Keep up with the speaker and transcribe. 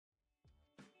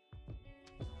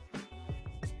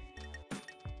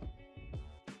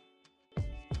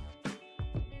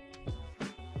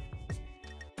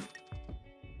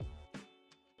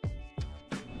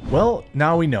Well,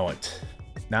 now we know it.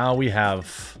 Now we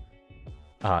have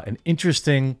an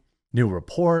interesting new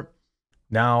report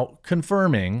now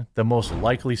confirming the most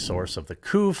likely source of the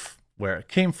COOF, where it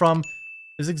came from,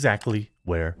 is exactly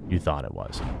where you thought it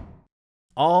was.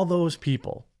 All those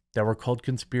people that were called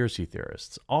conspiracy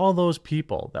theorists, all those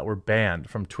people that were banned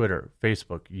from Twitter,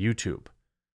 Facebook, YouTube,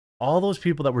 all those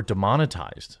people that were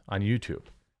demonetized on YouTube,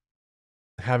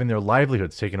 having their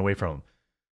livelihoods taken away from them,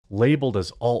 labeled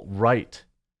as alt-right,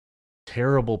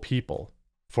 terrible people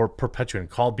for perpetuating,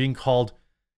 being called,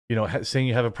 saying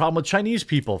you have a problem with Chinese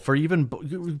people for even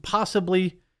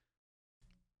possibly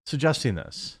suggesting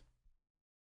this.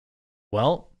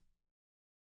 Well,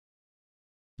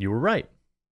 you were right,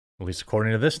 at least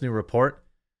according to this new report.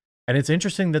 And it's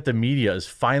interesting that the media is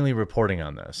finally reporting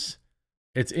on this.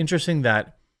 It's interesting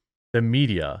that the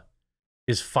media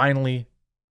is finally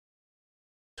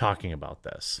talking about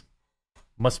this.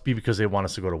 Must be because they want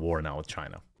us to go to war now with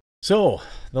China. So,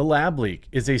 the lab leak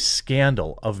is a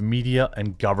scandal of media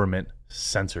and government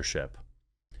censorship.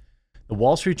 The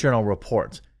Wall Street Journal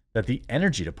reports that the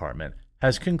Energy Department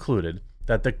has concluded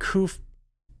that the COOF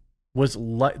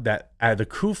the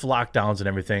COOF lockdowns and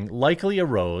everything likely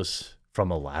arose from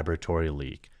a laboratory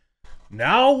leak.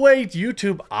 Now wait,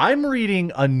 YouTube, I'm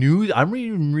reading a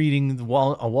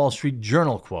Wall Street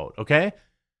Journal quote, okay?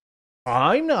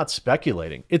 I'm not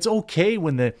speculating. It's okay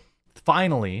when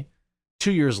finally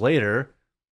 2 years later,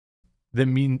 the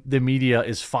media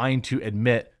is fine to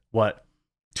admit what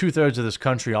 2/3 of this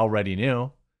country already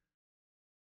knew.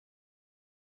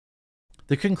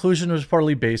 The conclusion was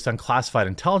reportedly based on classified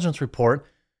intelligence report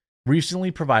recently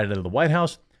provided to the White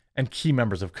House and key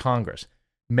members of Congress.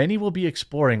 Many will be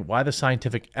exploring why the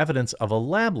scientific evidence of a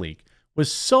lab leak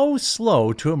was so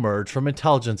slow to emerge from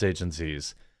intelligence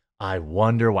agencies. I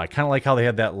wonder why. Kind of like how they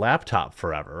had that laptop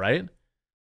forever, right?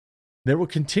 There will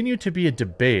continue to be a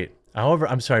debate. However,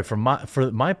 I'm sorry, for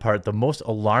my part, the most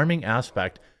alarming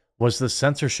aspect was the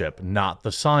censorship, not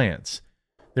the science.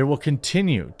 There will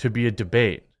continue to be a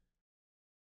debate.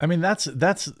 I mean, that's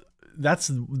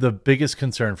the biggest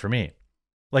concern for me.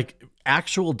 Like,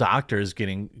 actual doctors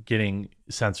getting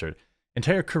censored,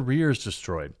 entire careers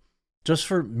destroyed, just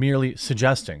for merely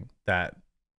suggesting that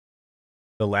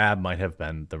the lab might have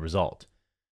been the result.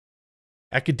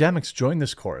 Academics joined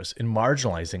this chorus in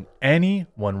marginalizing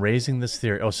anyone raising this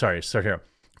theory. Oh, sorry, start here.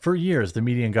 For years, the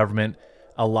media and government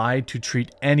allied to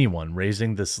treat anyone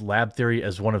raising this lab theory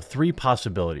as one of three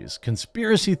possibilities: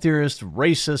 conspiracy theorist,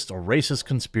 racist, or racist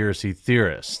conspiracy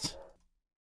theorist.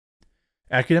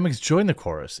 Academics joined the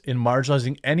chorus in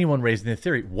marginalizing anyone raising the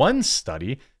theory. One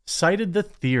study cited the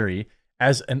theory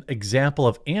as an example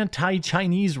of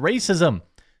anti-Chinese racism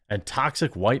and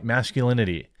toxic white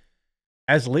masculinity.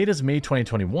 As late as May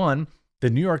 2021, the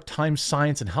New York Times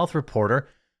science and health reporter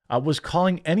was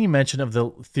calling any mention of the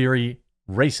theory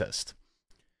racist.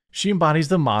 She embodies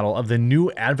the model of the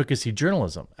new advocacy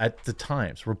journalism at the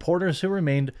Times. Reporters who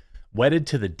remained wedded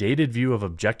to the dated view of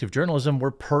objective journalism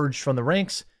were purged from the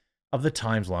ranks of the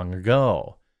Times long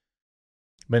ago.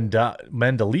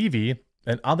 Mendeleev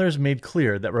and others made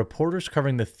clear that reporters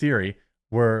covering the theory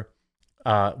were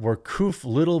COOF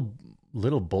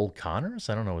little bull Connors?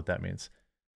 I don't know what that means.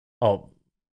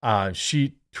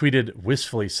 She tweeted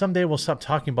wistfully, "Someday we'll stop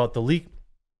talking about the leak,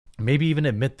 maybe even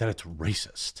admit that it's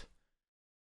racist."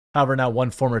 However, now one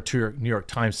former New York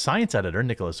Times science editor,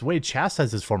 Nicholas Wade,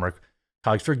 chastised his former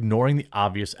colleagues for ignoring the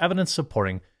obvious evidence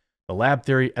supporting the lab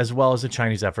theory, as well as the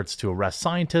Chinese efforts to arrest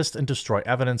scientists and destroy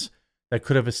evidence that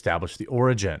could have established the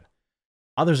origin.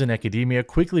 Others in academia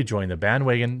quickly joined the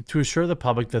bandwagon to assure the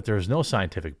public that there is no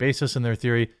scientific basis in their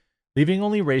theory, leaving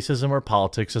only racism or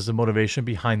politics as the motivation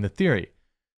behind the theory.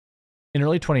 In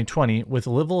early 2020, with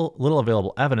little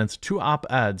available evidence, two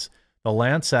op-eds, The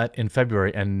Lancet in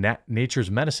February and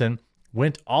Nature's Medicine,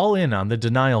 went all in on the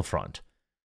denial front.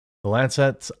 The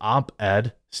Lancet's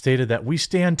op-ed stated that we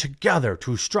stand together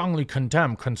to strongly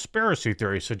condemn conspiracy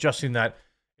theory, suggesting that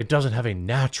it doesn't have a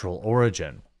natural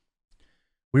origin.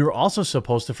 We were also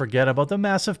supposed to forget about the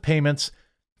massive payments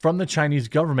from the Chinese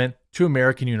government to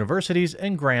American universities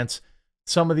and grants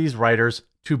some of these writers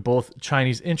to both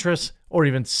Chinese interests or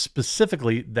even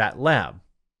specifically that lab.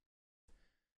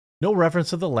 No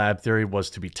reference to the lab theory was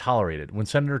to be tolerated. When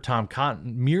Senator Tom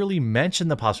Cotton merely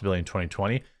mentioned the possibility in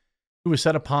 2020, he was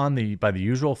set upon by the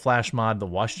usual flash mob. The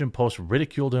Washington Post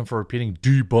ridiculed him for repeating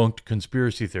debunked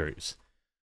conspiracy theories.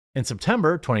 In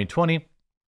September 2020,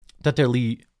 Dr.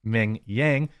 Li Meng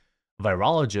Yang, a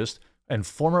virologist and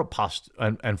former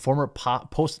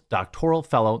postdoctoral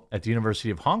fellow at the University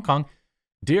of Hong Kong,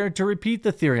 dared to repeat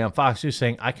the theory on Fox News,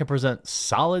 saying, "I can present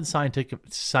solid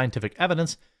scientific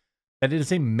evidence that it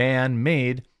is a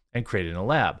man-made and created in a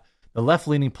lab. The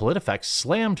left-leaning PolitiFact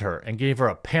slammed her and gave her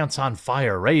a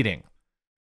pants-on-fire rating.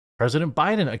 President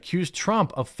Biden accused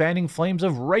Trump of fanning flames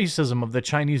of racism of the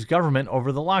Chinese government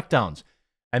over the lockdowns,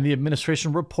 and the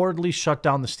administration reportedly shut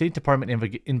down the State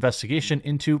Department investigation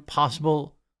into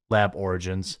possible lab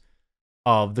origins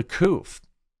of the coup.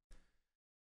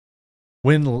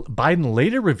 When Biden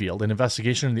later revealed an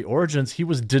investigation into the origins, he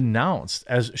was denounced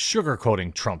as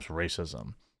sugarcoating Trump's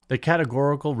racism. The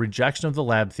categorical rejection of the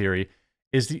lab theory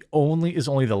is only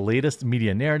the latest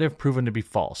media narrative proven to be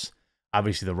false.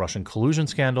 Obviously, the Russian collusion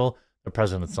scandal, the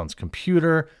president's son's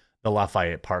computer, the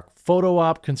Lafayette Park photo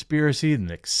op conspiracy, the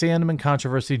Nick Sandmann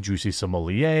controversy, Juicy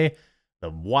Sommelier,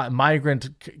 the migrant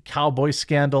cowboy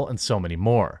scandal, and so many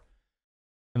more.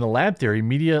 In the lab theory,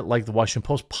 media like the Washington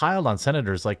Post piled on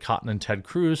senators like Cotton and Ted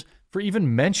Cruz for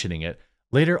even mentioning it,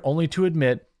 later only to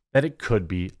admit that it could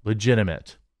be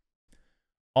legitimate.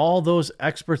 All those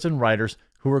experts and writers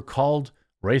who were called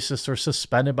racist or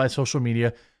suspended by social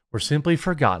media were simply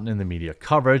forgotten in the media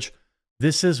coverage.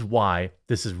 This is why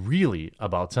this is really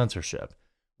about censorship.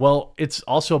 Well, it's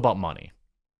also about money.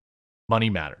 Money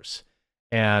matters.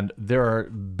 And there are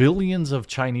billions of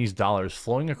Chinese dollars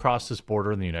flowing across this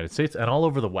border in the United States and all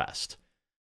over the West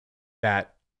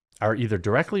that are either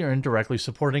directly or indirectly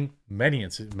supporting many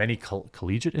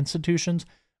collegiate institutions,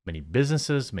 many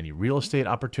businesses, many real estate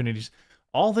opportunities.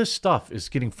 All this stuff is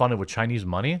getting funded with Chinese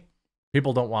money.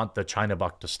 People don't want the China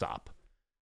buck to stop.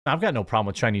 Now, I've got no problem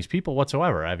with Chinese people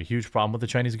whatsoever. I have a huge problem with the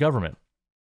Chinese government.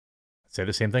 I'd say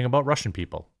the same thing about Russian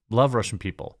people. Love Russian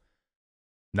people.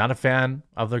 Not a fan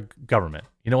of the government.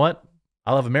 You know what?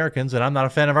 I love Americans, and I'm not a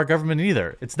fan of our government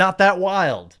either. It's not that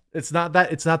wild. It's not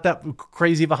that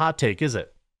crazy of a hot take, is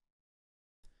it?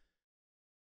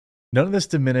 None of this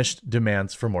diminished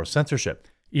demands for more censorship.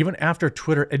 Even after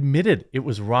Twitter admitted it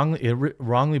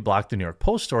wrongly blocked the New York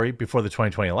Post story before the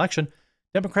 2020 election,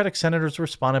 Democratic senators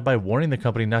responded by warning the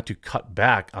company not to cut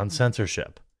back on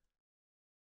censorship,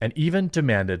 and even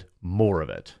demanded more of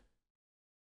it.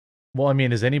 Well, I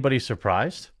mean, is anybody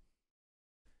surprised?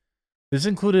 This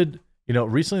included,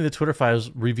 recently the Twitter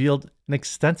files revealed an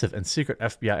extensive and secret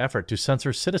FBI effort to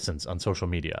censor citizens on social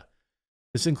media.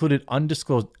 This included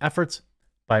undisclosed efforts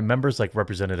by members like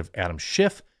Representative Adam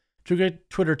Schiff to get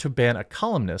Twitter to ban a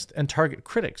columnist and target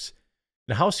critics.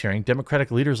 In a House hearing,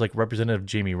 Democratic leaders like Representative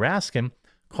Jamie Raskin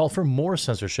called for more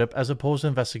censorship as opposed to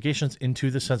investigations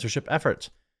into the censorship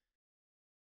efforts.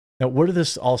 Now, where did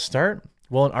this all start?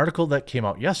 Well, an article that came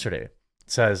out yesterday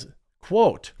says,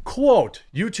 quote,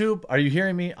 YouTube, are you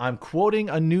hearing me? I'm quoting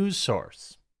a news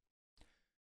source.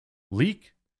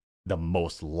 Leak, the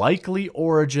most likely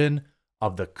origin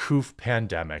of the coup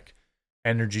pandemic,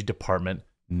 Energy Department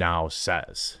now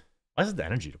says. Why is it the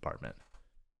Energy Department?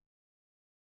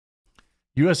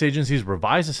 U.S. agency's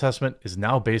revised assessment is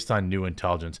now based on new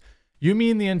intelligence. You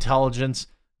mean the intelligence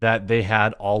that they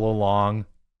had all along?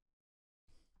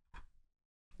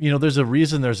 There's a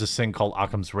reason there's this thing called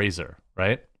Occam's razor,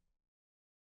 right?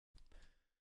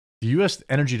 The U.S.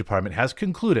 Energy Department has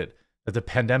concluded that the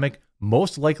pandemic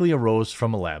most likely arose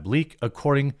from a lab leak,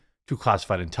 according to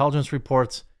classified intelligence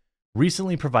reports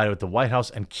recently provided with the White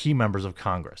House and key members of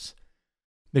Congress.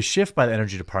 The shift by the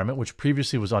Energy Department, which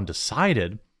previously was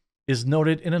undecided, is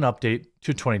noted in an update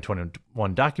to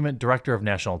 2021 document Director of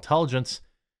National Intelligence,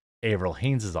 Avril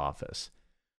Haines' office.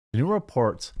 The new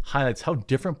report highlights how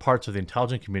different parts of the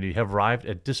intelligence community have arrived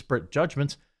at disparate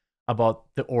judgments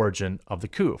about the origin of the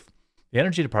coup. The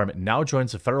Energy Department now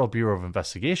joins the Federal Bureau of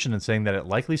Investigation in saying that it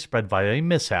likely spread via a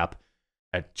mishap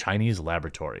at Chinese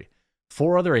laboratory.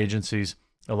 4 other agencies,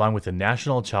 along with the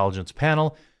National Intelligence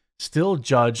Panel, still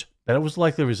judge that it was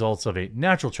likely results of a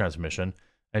natural transmission,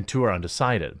 and 2 are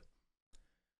undecided.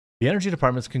 The Energy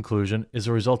Department's conclusion is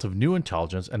a result of new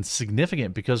intelligence and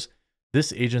significant because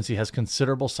this agency has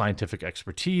considerable scientific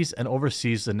expertise and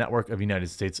oversees the network of United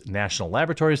States national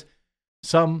laboratories,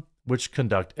 some which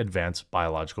conduct advanced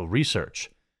biological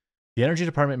research. The Energy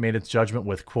Department made its judgment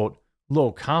with, quote,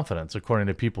 low confidence, according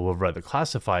to people who have read the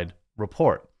classified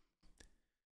report.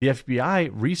 The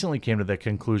FBI recently came to the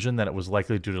conclusion that it was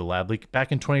likely due to the lab leak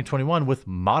back in 2021 with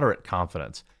moderate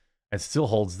confidence, and still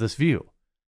holds this view.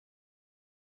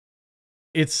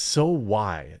 It's so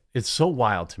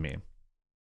wild to me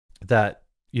that,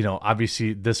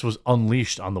 obviously this was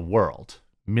unleashed on the world.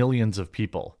 Millions of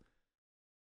people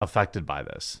affected by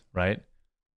this, right?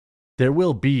 There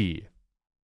will be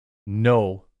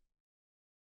no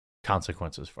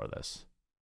consequences for this.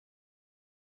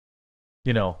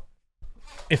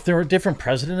 If there were a different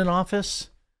president in office,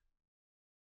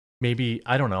 maybe,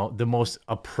 I don't know, the most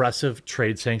oppressive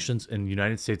trade sanctions in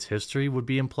United States history would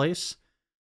be in place.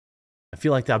 I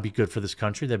feel like that'd be good for this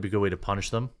country. That'd be a good way to punish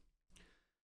them.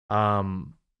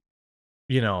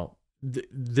 You know,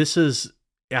 this is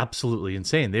absolutely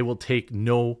insane. They will take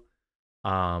no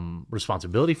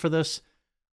responsibility for this.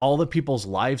 All the people's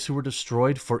lives who were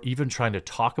destroyed for even trying to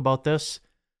talk about this,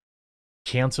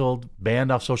 canceled,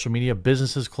 banned off social media,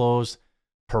 businesses closed,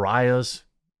 pariahs.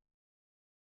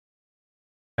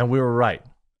 And we were right.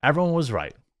 Everyone was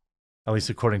right, at least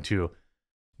according to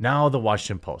now the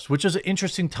Washington Post, which is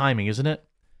interesting timing, isn't it?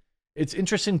 It's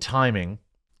interesting timing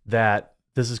that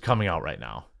this is coming out right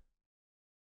now.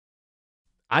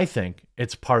 I think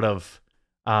it's part of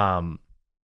a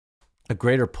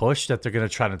greater push that they're going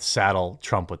to try to saddle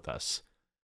Trump with this.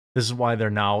 This is why they're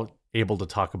now able to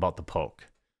talk about the poke,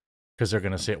 because they're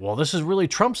going to say, well, this is really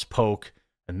Trump's poke,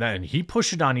 and then he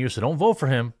pushed it on you, so don't vote for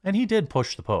him. And he did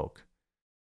push the poke.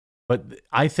 But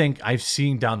I think I've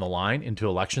seen down the line into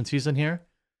election season here.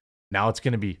 Now it's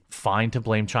going to be fine to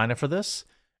blame China for this.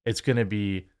 It's going to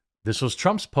be, this was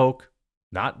Trump's poke,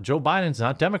 not Joe Biden's,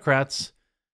 not Democrats.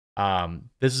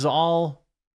 This is all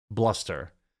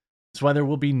bluster. That's why there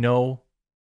will be no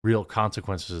real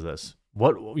consequences of this.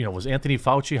 What, was Anthony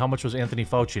Fauci? How much was Anthony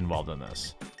Fauci involved in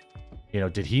this?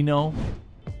 Did he know?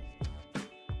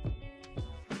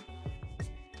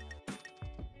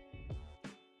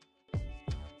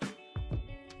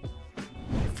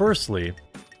 Firstly,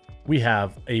 we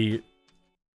have a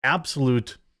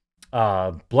absolute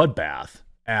bloodbath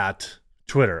at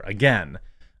Twitter again,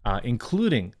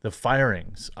 including the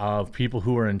firings of people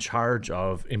who are in charge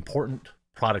of important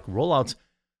product rollouts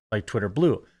like Twitter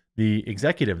Blue. The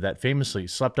executive that famously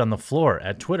slept on the floor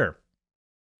at Twitter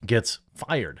gets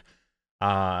fired.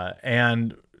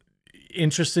 And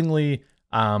interestingly,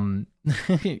 Elon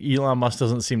Musk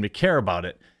doesn't seem to care about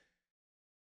it.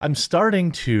 I'm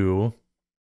starting to,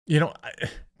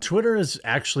 Twitter has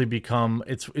actually become,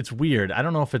 it's weird. I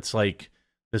don't know if it's like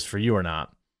this for you or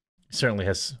not. It certainly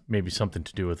has maybe something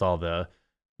to do with all the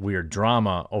weird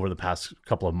drama over the past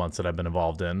couple of months that I've been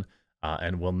involved in,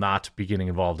 and will not be getting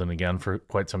involved in again for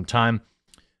quite some time.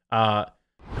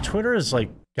 Twitter has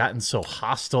gotten so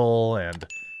hostile and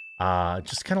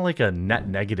just kind of like a net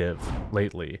negative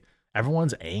lately.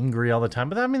 Everyone's angry all the time,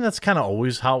 but I mean, that's kind of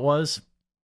always how it was.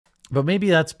 But maybe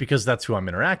that's because that's who I'm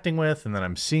interacting with, and then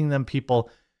I'm seeing them people.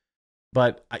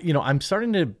 But, I'm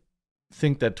starting to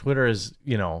think that Twitter is,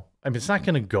 it's not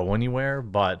going to go anywhere,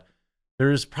 but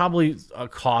there's probably a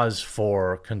cause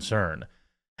for concern.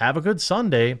 Have a good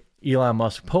Sunday. Elon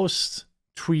Musk posts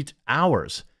tweet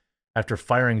hours after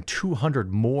firing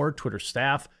 200 more Twitter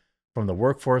staff from the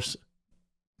workforce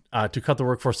to cut the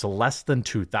workforce to less than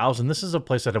 2,000. This is a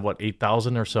place that had,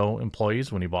 8,000 or so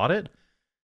employees when he bought it.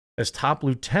 As top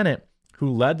lieutenant who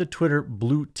led the Twitter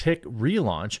blue tick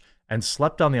relaunch and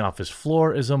slept on the office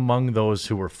floor is among those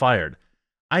who were fired.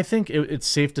 I think it's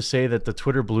safe to say that the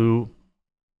Twitter blue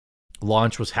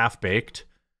launch was half-baked.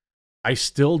 I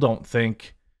still don't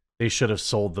think they should have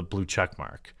sold the blue check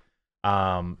mark.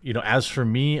 As for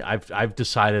me, I've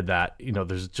decided that,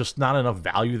 there's just not enough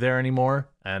value there anymore.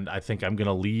 And I think I'm going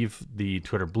to leave the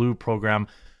Twitter blue program,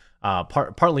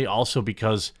 partly also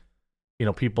because,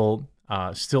 people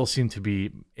still seem to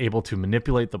be able to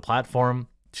manipulate the platform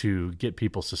to get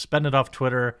people suspended off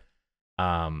Twitter.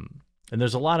 And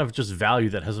there's a lot of just value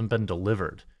that hasn't been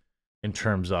delivered in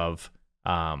terms of, the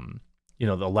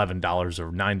 $11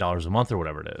 or $9 a month or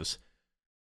whatever it is.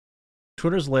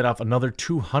 Twitter's laid off another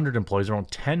 200 employees, around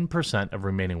 10% of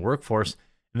remaining workforce,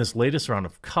 in this latest round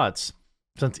of cuts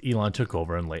since Elon took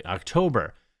over in late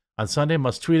October. On Sunday,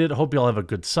 Musk tweeted, "Hope you all have a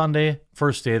good Sunday,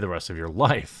 first day of the rest of your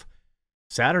life."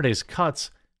 Saturday's cuts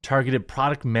targeted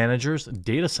product managers,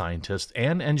 data scientists,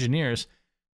 and engineers,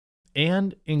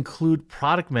 and include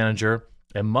product manager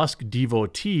and Musk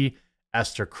devotee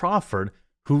Esther Crawford,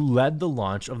 who led the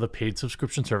launch of the paid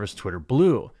subscription service Twitter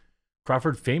Blue.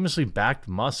 Crawford famously backed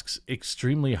Musk's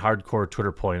extremely hardcore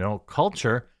Twitter 2.0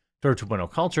 culture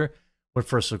when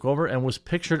first took over, and was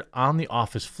pictured on the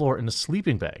office floor in a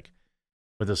sleeping bag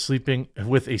with a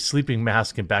sleeping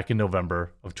mask back in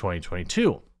November of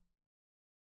 2022.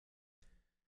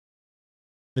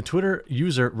 The Twitter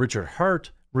user Richard Hart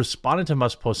responded to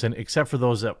Musk's post saying, except for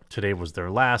those that today was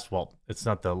their last, well, it's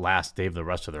not the last day of the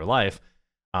rest of their life.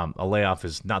 A layoff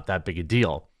is not that big a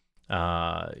deal,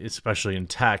 especially in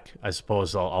tech, I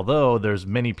suppose, although there's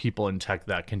many people in tech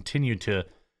that continue to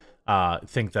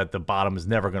think that the bottom is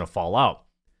never going to fall out.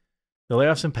 The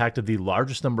layoffs impacted the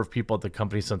largest number of people at the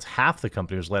company since half the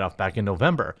company was laid off back in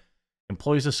November.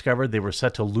 Employees discovered they were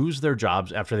set to lose their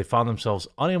jobs after they found themselves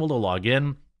unable to log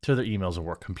in to their emails and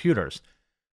work computers.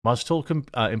 Musk told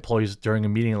employees during a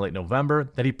meeting in late November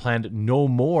that he planned no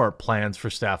more plans for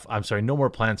staff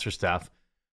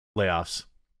layoffs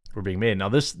were being made. Now,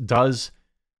 this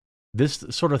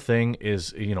sort of thing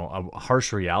is, a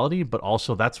harsh reality, but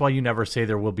also that's why you never say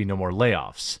there will be no more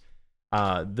layoffs.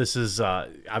 This is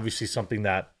obviously something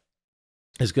that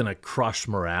is going to crush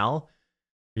morale.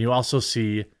 And you also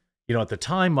see, at the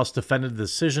time, Musk defended the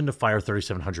decision to fire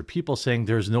 3,700 people, saying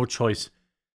there's no choice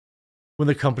when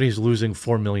the company is losing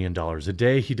 $4 million a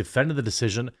day. He defended the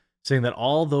decision, saying that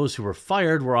all those who were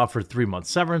fired were offered 3-month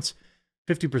severance,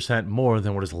 50% more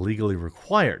than what is legally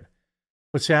required.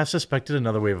 But staff suspected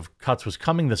another wave of cuts was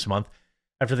coming this month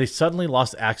after they suddenly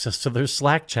lost access to their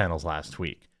Slack channels last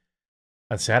week.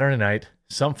 On Saturday night,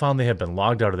 some found they had been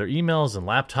logged out of their emails and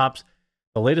laptops.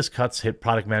 The latest cuts hit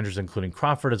product managers, including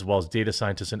Crawford, as well as data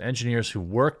scientists and engineers who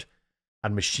worked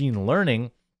on machine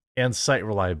learning and site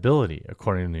reliability,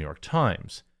 according to the New York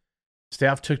Times.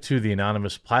 Staff took to the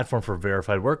anonymous platform for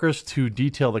verified workers to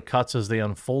detail the cuts as they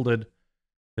unfolded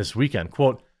this weekend.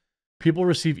 Quote, people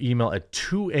receive email at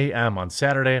 2 a.m. on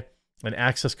Saturday and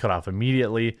access cut off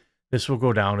immediately. This will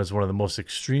go down as one of the most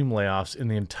extreme layoffs in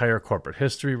the entire corporate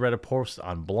history, read a post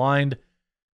on Blind.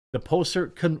 The poster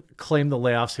claimed the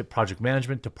layoffs hit project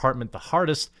management department the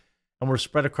hardest and were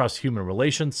spread across human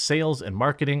relations, sales and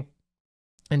marketing,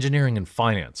 engineering, and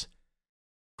finance.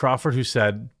 Crawford, who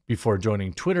said before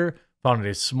joining Twitter, founded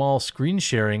a small screen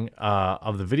sharing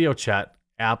of the video chat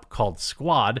app called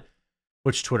Squad,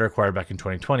 which Twitter acquired back in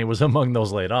 2020, was among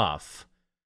those laid off.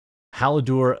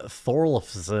 Haladur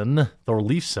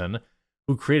Thorleifsson,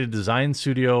 who created Design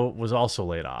Studio, was also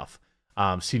laid off.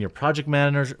 Senior project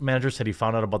manager said he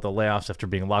found out about the layoffs after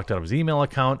being locked out of his email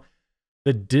account.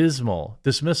 The dismal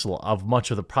dismissal of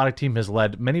much of the product team has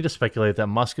led many to speculate that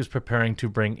Musk is preparing to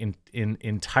bring in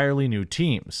entirely new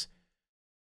teams.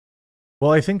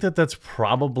 Well, I think that that's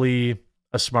probably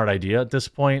a smart idea at this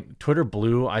point. Twitter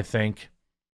Blue, I think,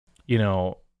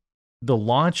 the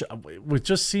launch, it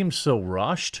just seems so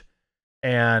rushed.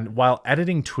 And while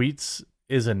editing tweets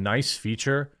is a nice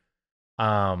feature,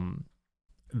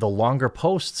 the longer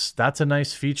posts, that's a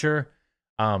nice feature.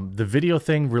 The video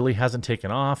thing really hasn't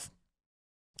taken off.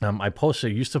 I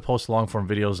used to post long form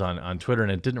videos on Twitter,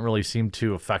 and it didn't really seem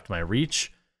to affect my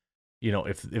reach.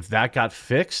 If that got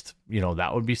fixed,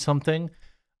 that would be something.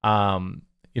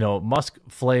 Musk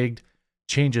flagged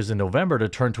changes in November to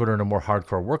turn Twitter into a more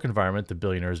hardcore work environment. The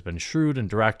billionaire has been shrewd and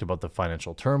direct about the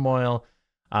financial turmoil.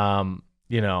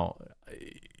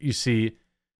 You see,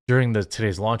 during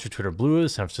today's launch of Twitter Blue, the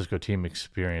San Francisco team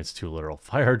experienced 2 literal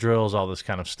fire drills, all this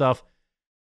kind of stuff.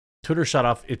 Twitter shut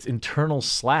off its internal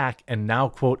Slack, and now,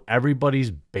 quote,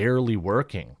 everybody's barely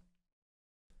working.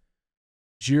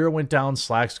 Jira went down,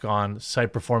 Slack's gone,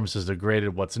 site performance is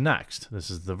degraded. What's next? This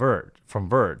is from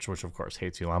Verge, which of course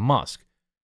hates Elon Musk.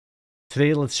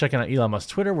 Today, let's check in on Elon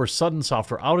Musk's Twitter, where sudden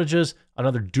software outages,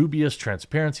 another dubious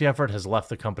transparency effort, has left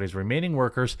the company's remaining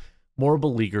workers more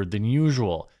beleaguered than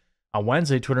usual. On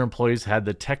Wednesday, Twitter employees had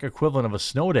the tech equivalent of a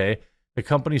snow day. The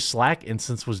company's Slack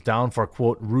instance was down for,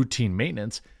 quote, routine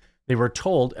maintenance, they were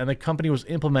told, and the company was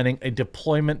implementing a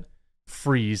deployment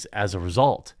freeze as a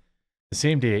result. The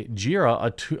same day, Jira,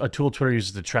 a tool Twitter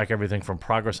uses to track everything from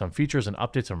progress on features and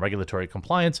updates on regulatory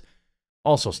compliance,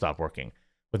 also stopped working.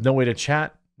 With no way to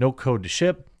chat, no code to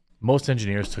ship, most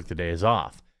engineers took the days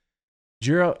off.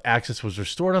 Jira access was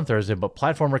restored on Thursday, but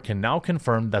Platformer can now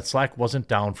confirm that Slack wasn't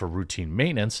down for routine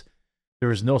maintenance.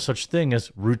 There is no such thing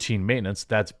as routine maintenance.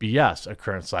 That's BS, a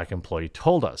current Slack employee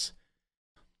told us.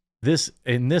 This,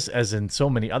 as in so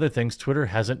many other things, Twitter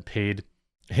hasn't paid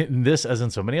its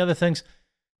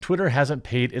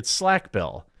Slack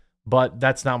bill. But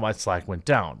that's not why Slack went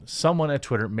down. Someone at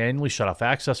Twitter manually shut off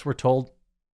access, we're told.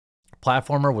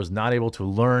 Platformer was not able to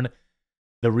learn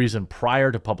the reason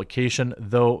prior to publication,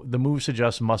 though the move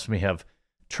suggests Musk may have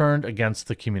turned against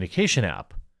the communication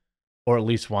app, or at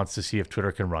least wants to see if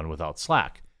Twitter can run without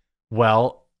Slack.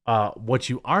 Well, what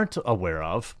you aren't aware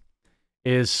of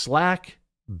is Slack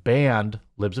banned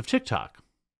libs of TikTok.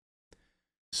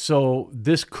 So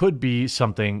this could be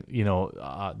something,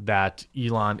 that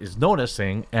Elon is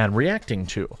noticing and reacting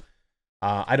to.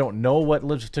 I don't know what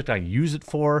libs of TikTok use it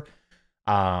for,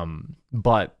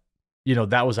 but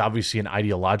that was obviously an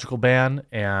ideological ban,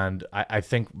 and I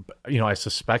think, I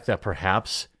suspect that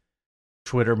perhaps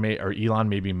Twitter or Elon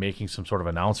may be making some sort of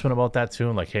announcement about that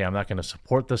soon, like, hey, I'm not going to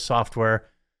support this software.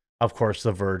 Of course,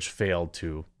 The Verge failed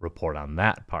to report on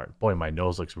that part. Boy, my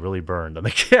nose looks really burned on the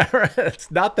camera.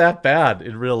 It's not that bad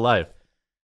in real life.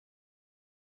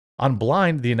 On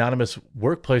Blind, the anonymous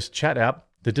workplace chat app,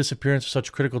 the disappearance of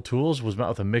such critical tools was met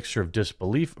with a mixture of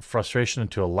disbelief, frustration,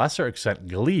 and to a lesser extent,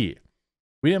 glee.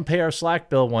 We didn't pay our Slack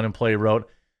bill, one employee wrote.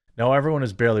 Now everyone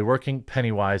is barely working,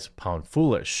 penny wise, pound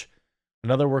foolish.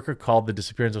 Another worker called the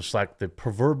disappearance of Slack the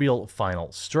proverbial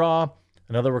final straw.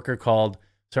 Another worker called,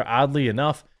 "Sir, oddly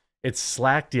enough, it's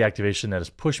Slack deactivation that has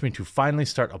pushed me to finally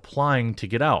start applying to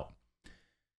get out."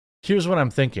 Here's what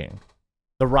I'm thinking.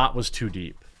 The rot was too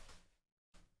deep.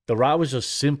 The rot was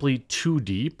just simply too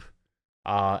deep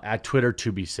at Twitter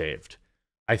to be saved.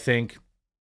 I think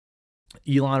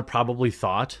Elon probably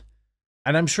thought,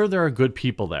 and I'm sure there are good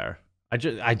people there. I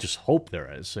just hope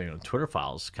there is. So, Twitter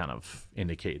files kind of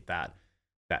indicate that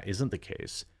that isn't the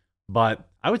case. But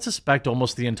I would suspect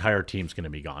almost the entire team's going to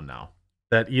be gone now.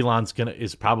 That Elon's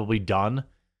is probably done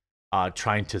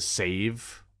trying to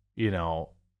save,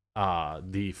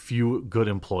 the few good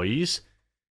employees.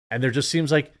 And there just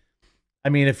seems like, I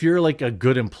mean, if you're like a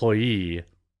good employee,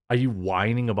 are you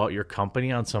whining about your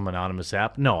company on some anonymous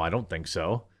app? No, I don't think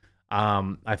so.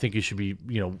 I think you should be,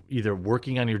 either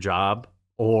working on your job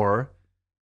or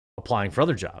applying for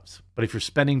other jobs. But if you're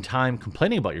spending time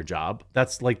complaining about your job,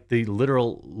 that's like the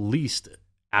literal least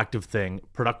active thing,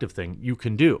 productive thing you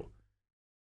can do.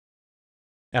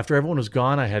 After everyone was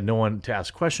gone, I had no one to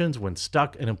ask questions. When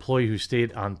stuck, an employee who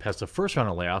stayed on past the first round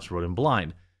of layoffs wrote in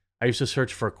blind. I used to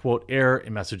search for, quote, error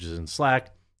in messages in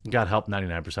Slack and got help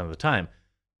 99% of the time.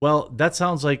 Well, that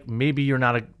sounds like maybe you're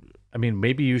not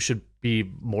maybe you should be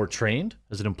more trained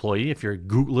as an employee if you're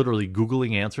literally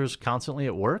Googling answers constantly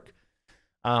at work.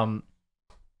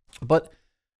 But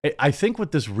I think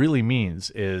what this really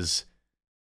means is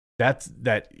that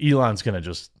Elon's going to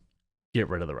just get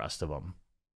rid of the rest of them.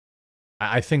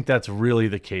 I think that's really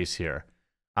the case here.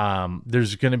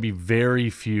 There's going to be very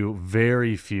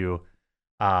few,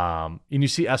 and you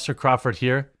see Esther Crawford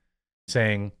here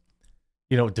saying,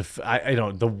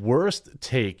 the worst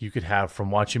take you could have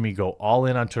from watching me go all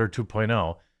in on Twitter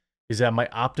 2.0 is that my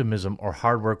optimism or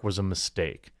hard work was a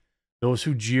mistake. Those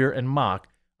who jeer and mock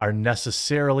are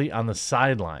necessarily on the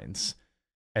sidelines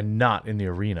and not in the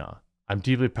arena. I'm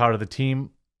deeply proud of the team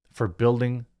for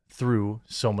building through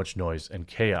so much noise and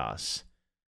chaos.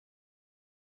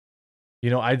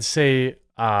 I'd say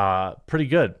pretty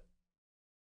good.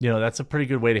 That's a pretty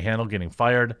good way to handle getting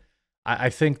fired.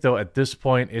 I think, though, at this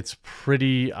point, it's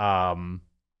pretty rough.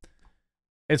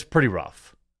 It's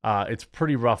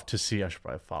pretty rough to see. I should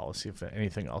probably follow, see if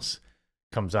anything else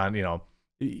comes on.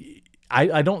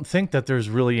 I don't think that there's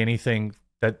really anything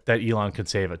that Elon could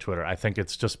save at Twitter. I think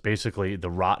it's just basically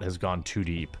the rot has gone too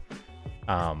deep.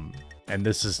 And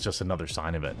this is just another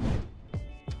sign of it.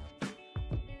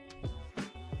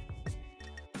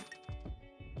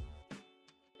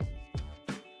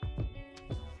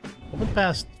 Over the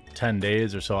past 10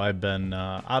 days or so, I've been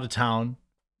out of town,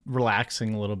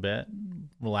 relaxing a little bit.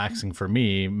 Relaxing for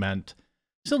me meant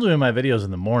still doing my videos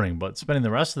in the morning, but spending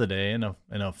the rest of the day in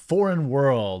a foreign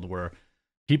world where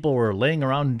people were laying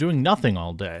around and doing nothing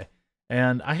all day.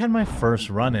 And I had my first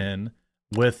run-in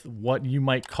with what you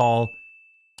might call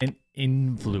an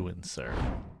influencer.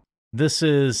 This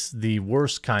is the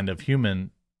worst kind of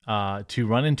human to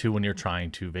run into when you're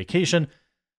trying to vacation.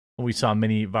 We saw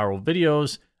many viral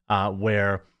videos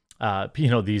where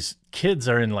these kids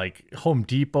are in like Home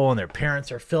Depot and their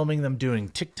parents are filming them doing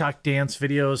TikTok dance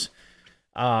videos.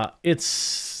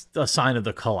 It's a sign of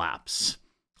the collapse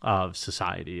of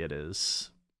society. It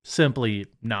is simply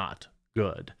not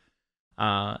good.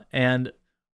 And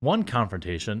one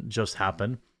confrontation just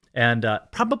happened and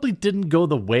probably didn't go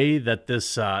the way that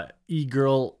this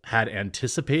e-girl had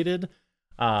anticipated.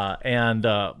 And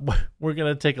we're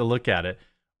going to take a look at it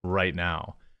right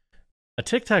now. A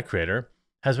TikTok creator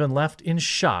has been left in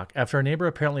shock after a neighbor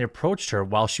apparently approached her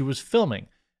while she was filming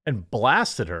and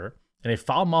blasted her in a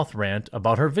foul-mouthed rant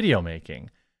about her video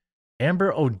making.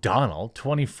 Amber O'Donnell,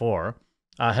 24,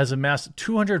 has amassed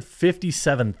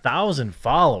 257,000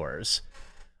 followers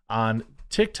on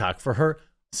TikTok for her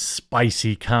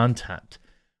spicy content,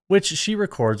 which she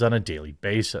records on a daily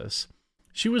basis.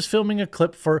 She was filming a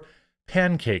clip for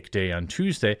Pancake Day on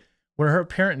Tuesday when her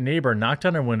apparent neighbor knocked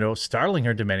on her window, startling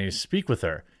her, demanding to speak with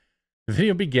her. The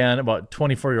video began about a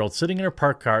 24-year-old sitting in her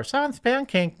parked car. "So it's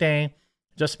Pancake Day.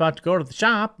 Just about to go to the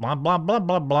shop. Blah, blah, blah,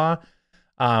 blah, blah."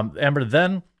 Amber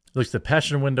then looks at the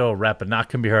passenger window. A rapid knock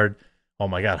can be heard. "Oh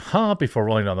my God, huh?" Before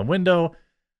rolling down the window,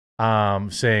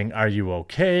 saying, "Are you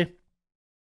okay?"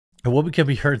 A woman can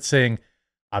be heard saying,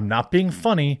 "I'm not being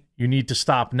funny. You need to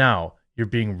stop now. You're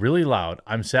being really loud.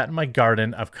 I'm sat in my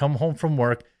garden. I've come home from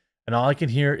work, and all I can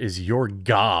hear is your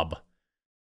gob."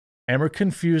 Amber,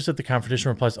 confused at the confrontation,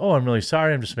 replies, "Oh, I'm really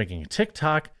sorry. I'm just making a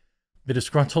TikTok." The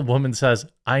disgruntled woman says,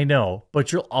 "I know,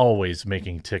 but you're always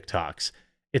making TikToks.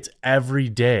 It's every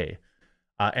day."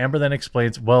 Amber then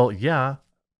explains, "Well, yeah,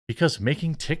 because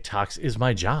making TikToks is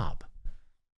my job.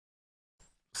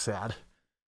 Sad.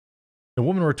 The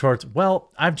woman retorts,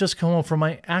 well, I've just come home from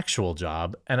my actual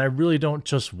job, and I really don't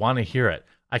just want to hear it.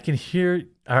 I can't hear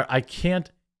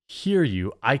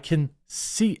you. I can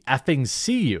effing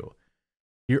see you.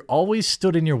 You're always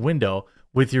stood in your window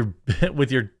with your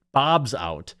with your bobs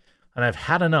out, and I've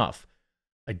had enough.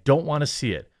 I don't want to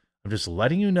see it. I'm just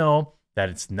letting you know that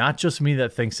it's not just me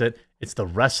that thinks it, it's the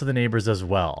rest of the neighbors as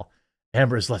well.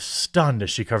 Amber is left stunned as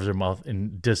she covers her mouth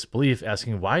in disbelief,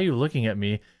 asking, why are you looking at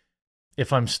me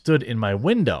if I'm stood in my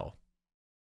window?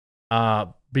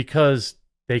 Because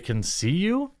they can see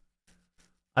you?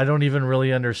 I don't even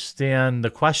really understand the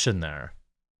question there.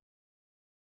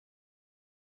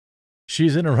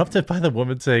 She's interrupted by the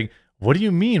woman saying, what do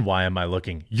you mean, why am I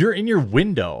looking? You're in your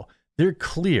window. They're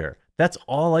clear. That's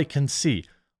all I can see.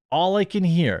 All I can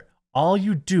hear. All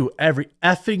you do every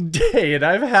effing day, and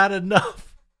I've had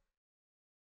enough.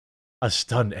 A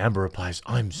stunned Amber replies,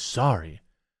 I'm sorry.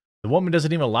 The woman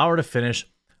doesn't even allow her to finish.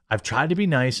 I've tried to be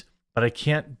nice, but I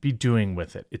can't be doing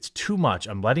with it. It's too much.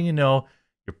 I'm letting you know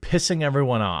you're pissing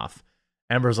everyone off.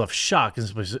 Amber's left shocked and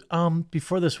says,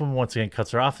 before this woman once again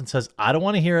cuts her off and says, I don't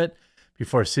want to hear it,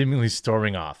 before seemingly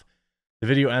storming off. The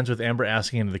video ends with Amber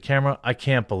asking into the camera, I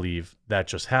can't believe that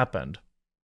just happened.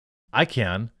 I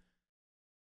can.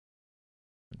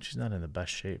 She's not in the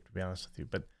best shape, to be honest with you.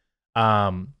 But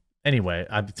anyway,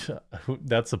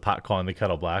 that's the pot calling the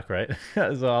kettle black, right?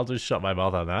 So I'll just shut my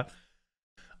mouth on that.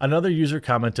 Another user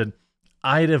commented,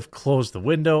 I'd have closed the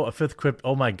window. A fifth quipped,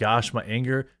 oh my gosh, my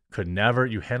anger could never.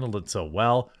 You handled it so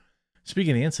well.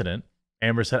 Speaking of the incident,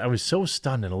 Amber said, I was so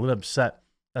stunned and a little upset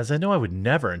as I know I would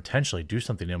never intentionally do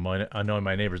something to annoy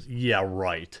my neighbors. Yeah,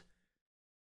 right.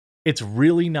 It's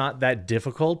really not that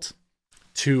difficult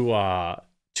to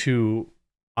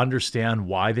understand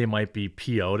why they might be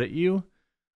PO'd at you,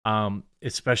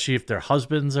 especially if their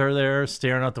husbands are there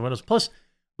staring out the windows. Plus,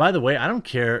 by the way, I don't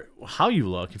care how you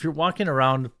look. If you're walking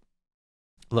around,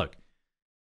 look,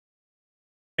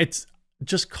 it's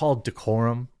just called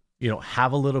decorum. You know,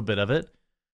 have a little bit of it.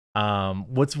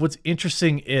 What's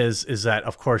interesting is that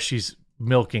of course she's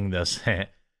milking this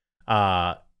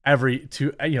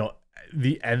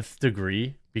the nth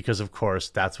degree, because of course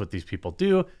that's what these people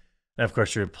do. And of course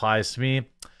she replies to me,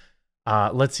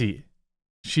 let's see,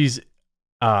 she's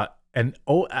an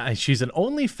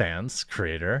OnlyFans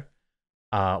creator,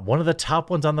 one of the top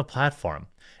ones on the platform.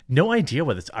 No idea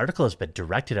why this article has been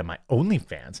directed at my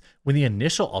OnlyFans when the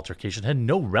initial altercation had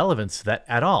no relevance to that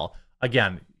at all.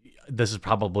 Again, this is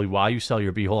probably why you sell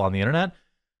your beehole on the internet,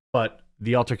 but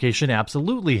the altercation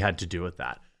absolutely had to do with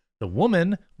that. The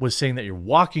woman was saying that you're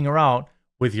walking around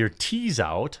with your tees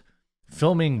out,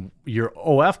 filming your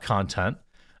OF content,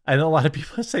 and a lot of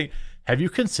people are saying, have you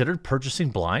considered purchasing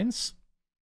blinds?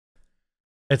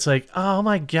 It's like, oh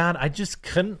my God, I just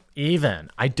couldn't even.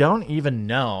 I don't even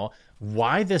know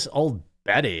why this old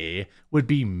Betty would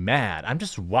be mad. I'm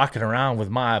just walking around with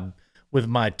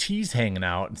my tees hanging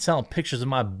out and selling pictures of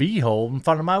my beehole in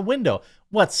front of my window.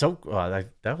 What? So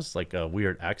that was like a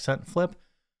weird accent flip,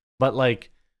 but like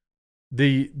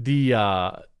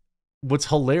what's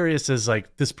hilarious is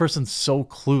like this person's so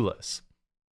clueless.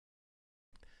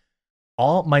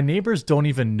 All my neighbors don't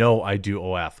even know I do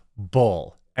OF.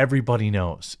 Bull. Everybody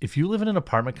knows. If you live in an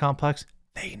apartment complex,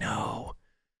 they know.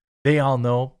 They all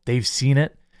know. They've seen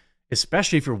it,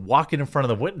 especially if you're walking in front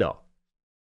of the window.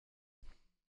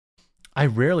 I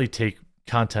rarely take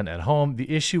content at home.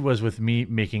 The issue was with me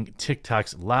making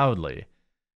TikToks loudly.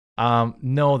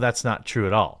 No, that's not true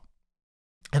at all.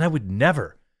 And I would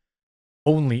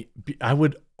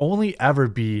only ever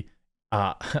be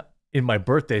in my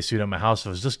birthday suit at my house if I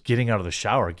was just getting out of the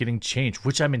shower, getting changed,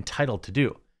 which I'm entitled to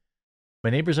do. My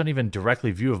neighbors don't even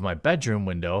directly view of my bedroom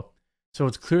window, so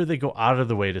it's clear they go out of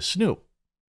the way to snoop.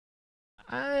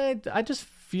 I just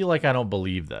feel like I don't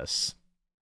believe this.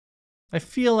 I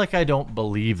feel like I don't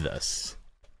believe this.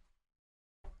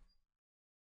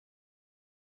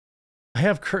 I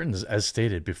have curtains, as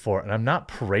stated before, and I'm not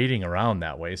parading around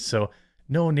that way, so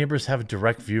no neighbors have a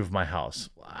direct view of my house.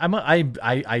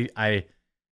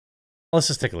 Let's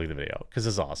just take a look at the video, because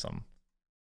it's awesome.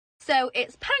 So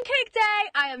it's pancake day.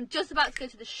 I am just about to go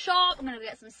to the shop. I'm going to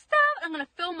get some stuff. I'm going to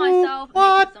film myself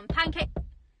making some pancake.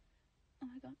 Oh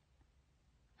my God.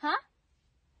 Huh?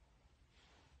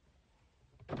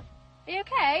 Are you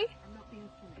okay? I'm not being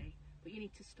funny, but you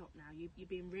need to stop now. You're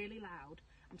being really loud.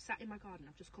 I'm sat in my garden.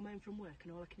 I've just come home from work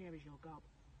and all I can hear is your gob.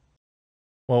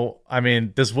 Well, I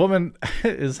mean, this woman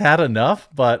has had enough,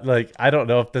 but like, I don't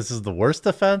know if this is the worst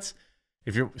offense.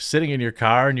 If you're sitting in your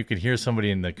car and you can hear somebody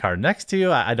in the car next to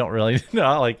you, I don't really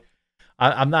know. Like,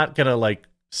 I'm not going to like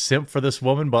simp for this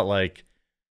woman, but like,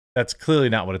 that's clearly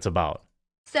not what it's about.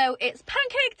 So it's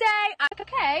pancake day.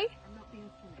 Okay. I'm not being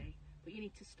funny, but you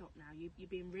need to stop now. You're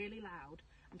being really loud.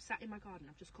 I'm sat in my garden.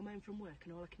 I've just come home from work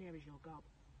and all I can hear is your gob.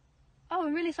 Oh,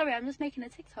 I'm really sorry. I'm just making a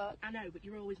TikTok. I know, but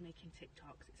you're always making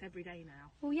TikToks. It's every day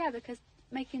now. Well, yeah, because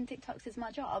making TikToks is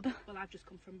my job. Well, I've just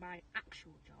come from my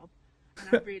actual job, and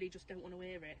I really just don't want to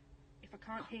hear it. If I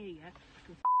can't hear you, I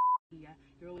can hear you.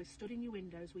 You're always stood in your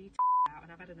windows with your out,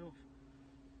 and I've had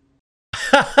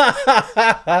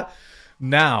enough.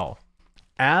 Now,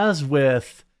 as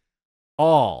with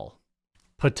all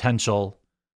potential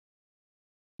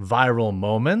viral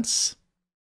moments,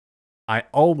 I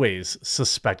always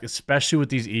suspect, especially with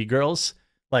these e-girls,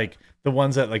 like the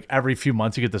ones that like every few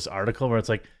months you get this article where it's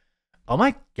like, oh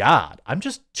my God, I'm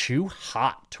just too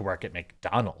hot to work at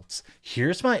McDonald's.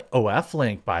 Here's my OF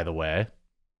link, by the way.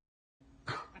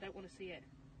 I don't want to see it.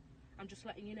 I'm just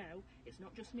letting you know, it's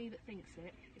not just me that thinks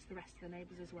it, it's the rest of the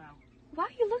neighbours as well. Why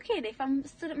are you looking if I'm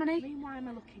stood at my neighbour? Why am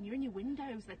I looking? You're in your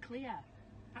windows, they're clear.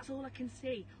 That's all I can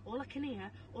see, all I can hear,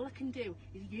 all I can do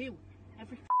is you,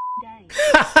 every day.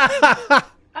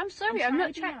 I'm sorry, I'm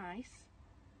not trying. Nice,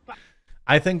 but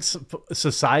I think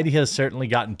society has certainly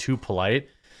gotten too polite.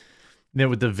 You know,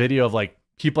 with the video of like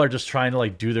people are just trying to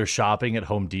like do their shopping at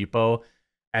Home Depot,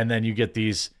 and then you get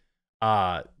these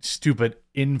stupid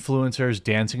influencers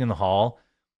dancing in the hall.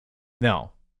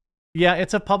 No. Yeah,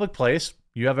 it's a public place.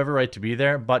 You have every right to be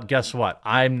there, but guess what?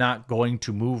 I'm not going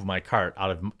to move my cart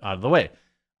out of the way.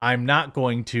 I'm not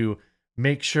going to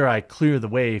make sure I clear the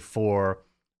way for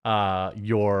to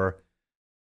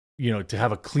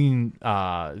have a clean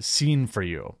scene for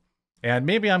you. And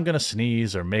maybe I'm going to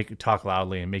sneeze or talk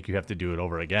loudly and make you have to do it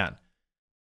over again.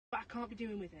 But I can't be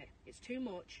doing with it. It's too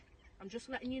much. I'm just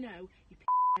letting you know you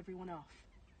everyone off.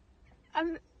 I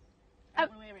don't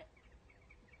want to hear it.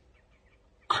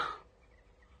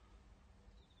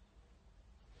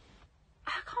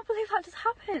 I can't believe that just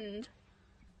happened.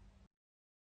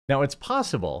 Now, it's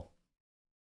possible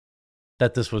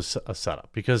that this was a setup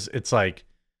because it's like,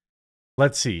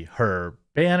 let's see, her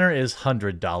banner is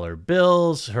 $100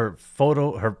 bills. Her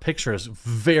picture is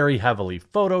very heavily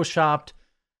photoshopped.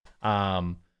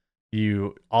 All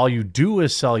you do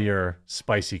is sell your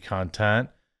spicy content.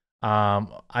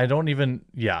 I don't even,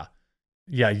 yeah.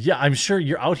 I'm sure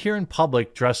you're out here in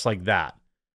public dressed like that.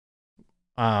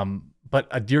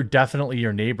 But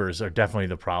your neighbors are definitely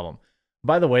the problem.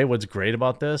 By the way, what's great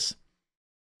about this?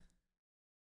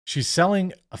 She's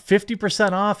selling a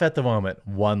 50% off at the moment.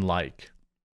 One like.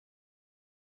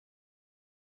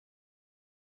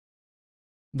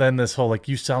 Then this whole, like,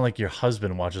 you sound like your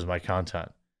husband watches my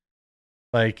content.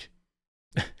 Like,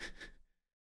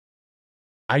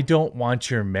 I don't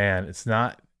want your man. It's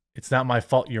not my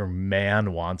fault your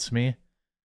man wants me.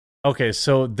 Okay,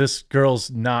 so this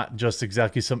girl's not just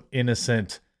exactly some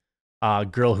innocent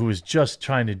girl who was just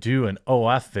trying to do an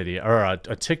OF video or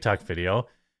a TikTok video.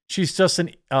 She's just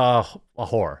a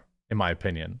whore, in my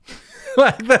opinion.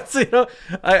 Like that's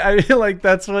I feel like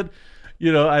that's what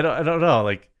I don't know.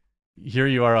 Like here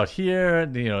you are out here,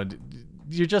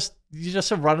 you're just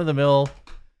a run of the mill.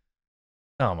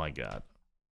 Oh my God,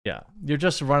 yeah, you're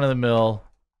just a run of the mill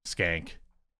skank.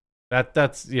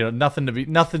 That's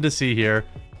nothing to see here.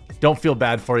 Don't feel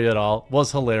bad for you at all.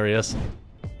 Was hilarious.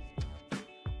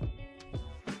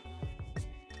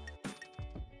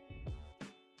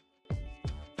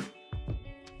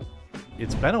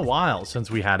 It's been a while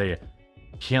since we had a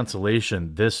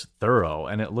cancellation this thorough,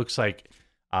 and it looks like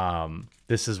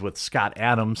this is with Scott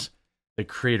Adams, the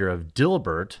creator of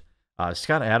Dilbert.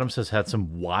 Scott Adams has had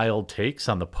some wild takes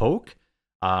on the Poke.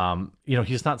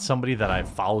 He's not somebody that I've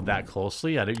followed that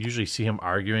closely. I don't usually see him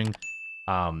arguing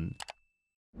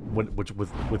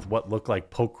with what look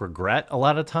like Poke regret a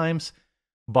lot of times.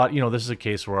 But, this is a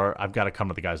case where I've got to come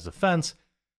to the guy's defense.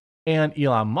 And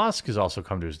Elon Musk has also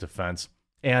come to his defense.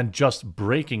 And just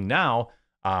breaking now,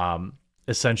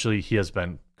 essentially he has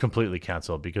been completely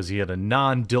canceled because he had a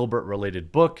non-Dilbert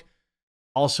related book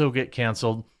also get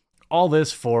canceled. All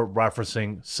this for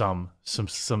referencing some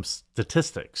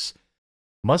statistics.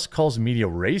 Musk calls media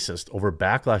racist over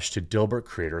backlash to Dilbert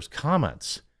creators'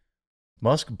 comments.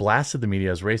 Musk blasted the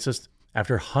media as racist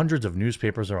after hundreds of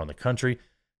newspapers around the country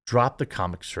dropped the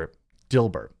comic strip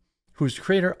Dilbert, whose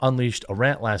creator unleashed a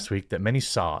rant last week that many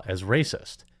saw as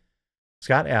racist.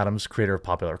 Scott Adams, creator of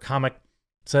Popular Comic,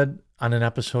 said on an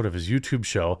episode of his YouTube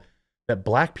show that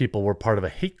black people were part of a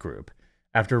hate group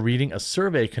after reading a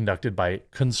survey conducted by a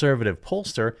conservative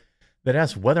pollster that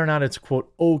asked whether or not it's,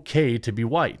 quote, okay to be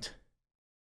white,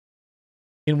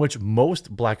 in which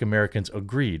most black Americans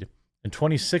agreed and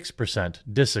 26%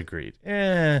 disagreed.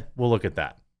 We'll look at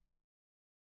that.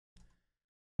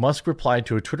 Musk replied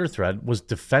to a Twitter thread, was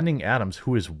defending Adams,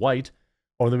 who is white,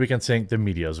 over the weekend, saying the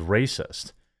media is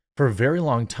racist. For a very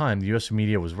long time, the U.S.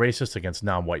 media was racist against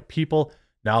non-white people.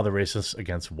 Now they're racist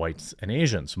against whites and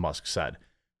Asians, Musk said.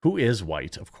 Who is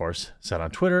white, of course, said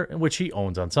on Twitter, which he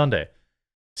owns on Sunday.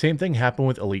 Same thing happened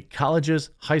with elite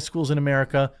colleges, high schools in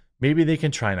America. Maybe they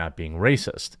can try not being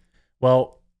racist.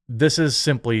 Well, this is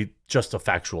simply just a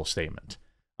factual statement.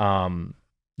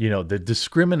 The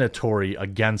discriminatory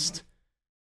against,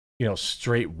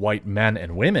 straight white men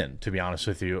and women, to be honest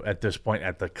with you, at this point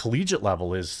at the collegiate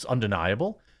level is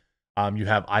undeniable. You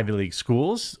have Ivy League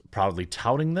schools proudly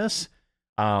touting this,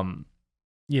 and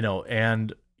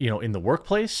in the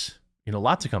workplace,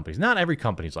 lots of companies, not every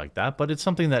company's like that, but it's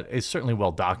something that is certainly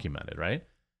well documented, right?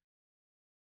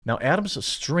 Now, Adams'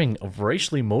 string of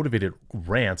racially motivated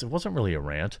rants, it wasn't really a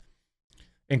rant,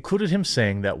 included him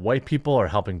saying that white people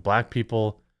helping black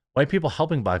people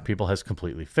has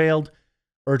completely failed,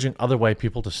 urging other white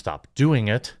people to stop doing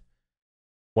it.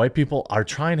 White people are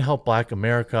trying to help black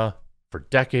America for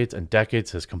decades and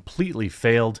decades has completely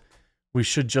failed. We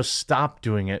should just stop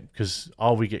doing it because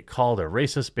all we get called are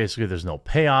racist. Basically, there's no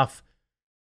payoff.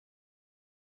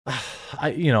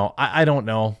 I don't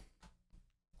know.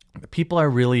 People are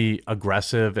really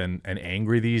aggressive and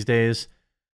angry these days,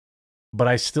 but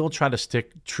I still try to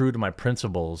stick true to my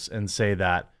principles and say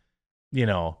that,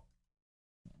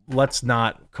 let's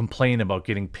not complain about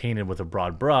getting painted with a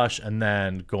broad brush and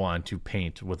then go on to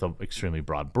paint with an extremely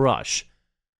broad brush.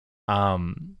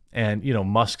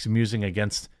 Musk's musing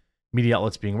against media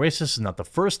outlets being racist is not the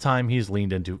first time he's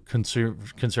leaned into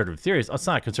conservative theories. It's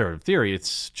not a conservative theory.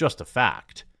 It's just a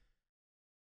fact.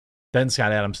 Then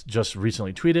Scott Adams just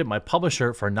recently tweeted, my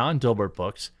publisher for non-Dilbert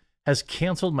books has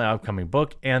canceled my upcoming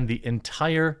book and the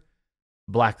entire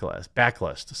backlist.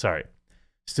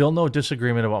 Still no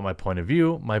disagreement about my point of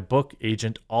view. My book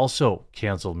agent also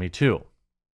canceled me too.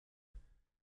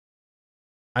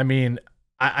 I mean,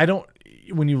 I don't,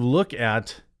 when you look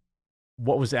at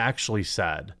what was actually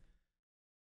said,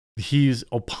 he's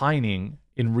opining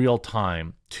in real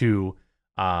time to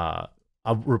a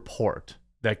report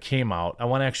that came out. I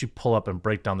want to actually pull up and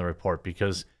break down the report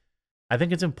because I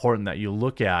think it's important that you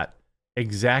look at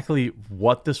exactly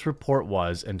what this report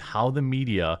was and how the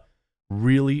media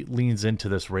really leans into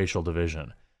this racial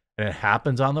division. And it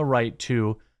happens on the right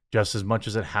too, just as much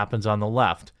as it happens on the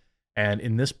left. And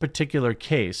in this particular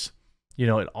case, it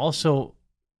also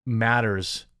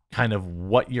matters kind of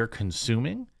what you're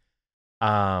consuming,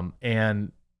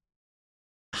 and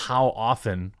how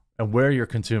often and where you're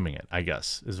consuming it, I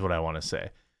guess, is what I want to say.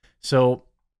 So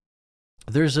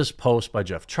there's this post by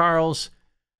Jeff Charles,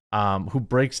 who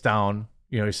breaks down,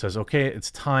 he says, okay,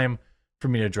 it's time for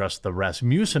me to address the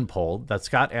Rasmussen poll that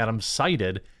Scott Adams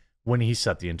cited when he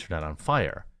set the internet on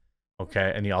fire.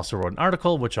 Okay. And he also wrote an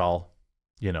article, which I'll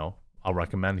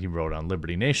recommend. He wrote on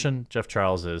Liberty Nation. Jeff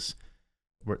Charles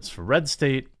works for Red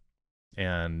State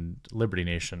and Liberty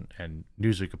Nation and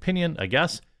Newsweek Opinion, I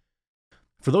guess.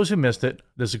 For those who missed it,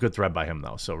 there's a good thread by him,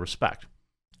 though, so respect.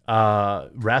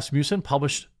 Rasmussen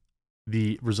published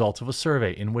the results of a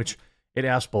survey in which it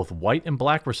asked both white and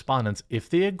black respondents if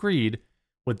they agreed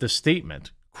with the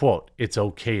statement, quote, it's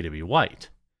okay to be white.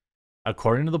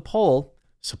 According to the poll,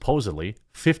 supposedly,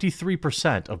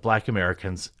 53% of black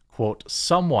Americans, quote,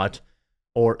 somewhat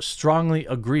or strongly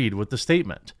agreed with the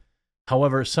statement.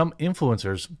 However, some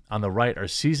influencers on the right are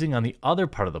seizing on the other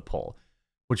part of the poll,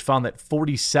 which found that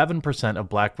 47% of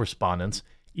black respondents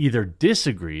either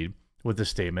disagreed with the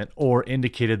statement or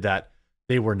indicated that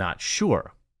they were not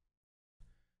sure.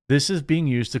 This is being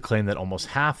used to claim that almost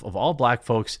half of all black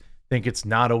folks think it's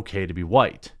not okay to be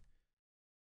white.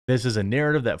 This is a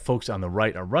narrative that folks on the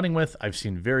right are running with. I've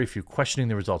seen very few questioning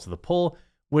the results of the poll,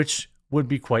 which would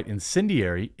be quite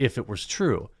incendiary if it was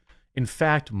true. In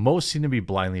fact, most seem to be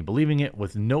blindly believing it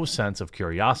with no sense of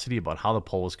curiosity about how the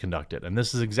poll was conducted. And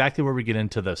this is exactly where we get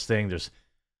into this thing. There's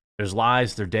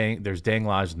lies, there's dang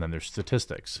lies, and then there's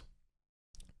statistics.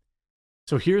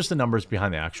 So here's the numbers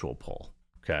behind the actual poll,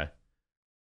 okay?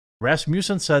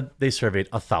 Rasmussen said they surveyed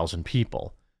 1,000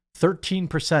 people.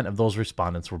 13% of those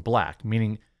respondents were black,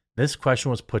 meaning this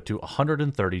question was put to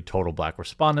 130 total black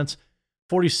respondents.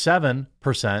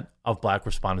 47% of black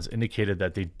respondents indicated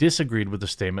that they disagreed with the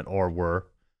statement or were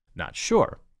not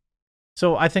sure.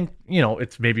 So I think,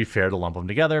 it's maybe fair to lump them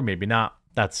together, maybe not.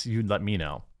 That's, you let me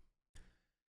know.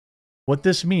 What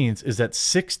this means is that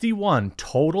 61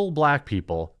 total black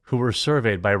people who were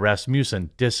surveyed by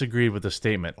Rasmussen disagreed with the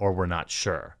statement or were not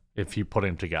sure, if you put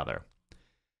them together.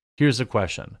 Here's the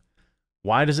question.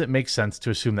 Why does it make sense to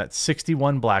assume that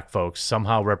 61 black folks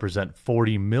somehow represent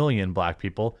 40 million black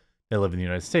people that live in the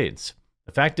United States?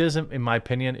 The fact is, in my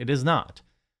opinion, it is not.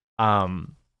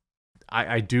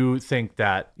 I do think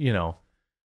that, you know,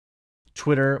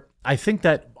 Twitter, I think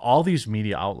that all these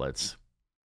media outlets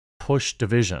push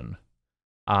division.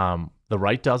 The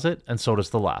right does it, and so does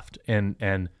the left.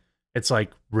 And it's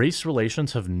like race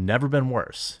relations have never been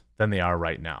worse than they are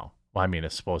right now. Well, I mean, I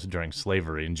suppose during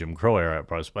slavery and Jim Crow era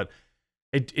it was, but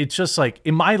it's just like,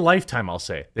 in my lifetime, I'll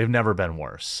say, they've never been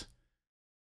worse.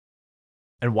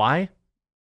 And why?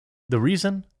 The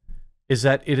reason is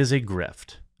that it is a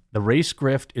grift. The race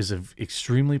grift is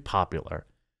extremely popular.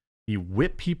 You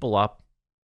whip people up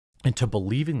into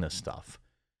believing this stuff.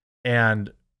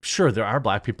 And sure, there are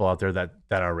black people out there that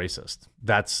are racist.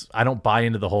 I don't buy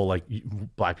into the whole, like,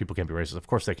 black people can't be racist. Of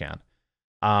course they can.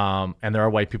 And there are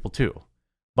white people too.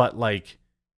 But, like,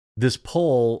 this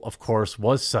poll, of course,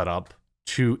 was set up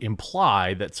to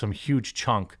imply that some huge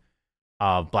chunk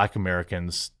of black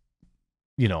Americans,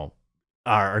 you know,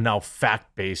 are now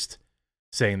fact-based,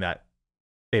 saying that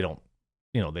they don't,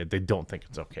 you know, they don't think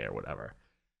it's okay or whatever.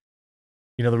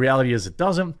 You know, the reality is it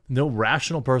doesn't. No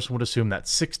rational person would assume that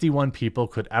 61 people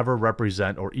could ever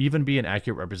represent or even be an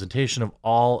accurate representation of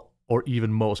all or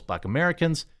even most black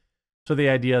Americans. So the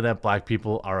idea that black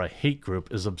people are a hate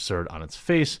group is absurd on its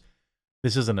face.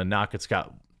 This isn't a knock at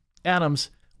Scott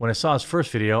Adams. When I saw his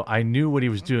first video, I knew what he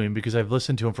was doing because I've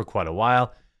listened to him for quite a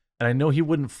while, and I know he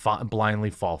wouldn't blindly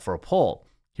fall for a poll.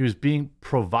 He was being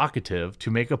provocative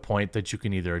to make a point that you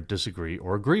can either disagree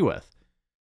or agree with.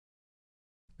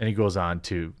 And he goes on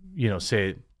to, you know,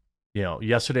 say, you know,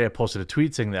 yesterday I posted a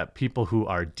tweet saying that people who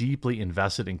are deeply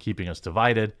invested in keeping us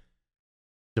divided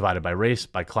by race,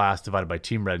 by class, divided by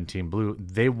team red and team blue,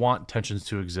 they want tensions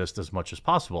to exist as much as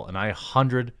possible. And I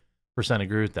 100%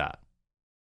 agree with that.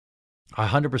 I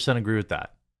 100% agree with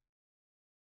that.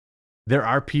 There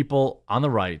are people on the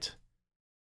right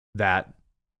that,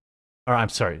 or I'm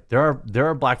sorry, there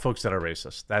are black folks that are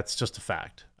racist. That's just a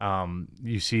fact.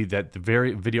 You see that the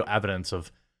very video evidence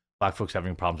of black folks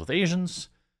having problems with Asians,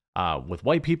 with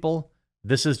white people.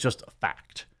 This is just a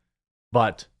fact.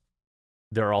 But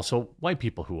there are also white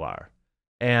people who are.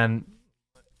 And,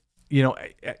 you know,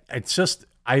 it's just,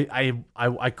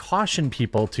 I caution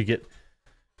people to get,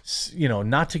 you know,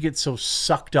 not to get so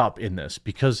sucked up in this,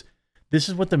 because this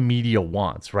is what the media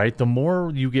wants, right? The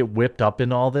more you get whipped up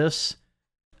in all this,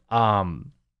 the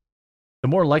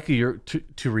more likely you're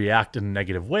to react in a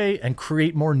negative way and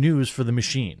create more news for the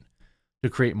machine, to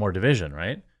create more division,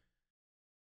 right?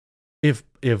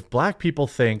 If black people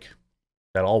think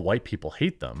that all white people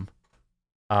hate them,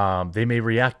 they may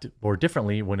react more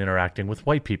differently when interacting with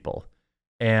white people.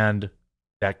 And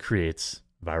that creates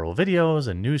viral videos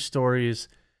and news stories.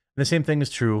 And the same thing is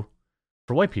true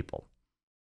for white people.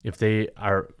 If they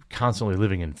are constantly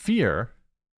living in fear,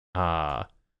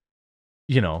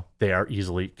 you know, they are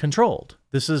easily controlled.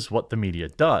 This is what the media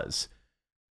does.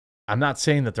 I'm not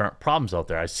saying that there aren't problems out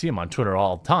there. I see them on Twitter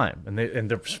all the time, and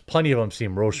there's plenty of them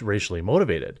seem racially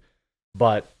motivated.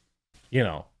 But, you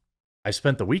know, I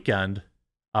spent the weekend,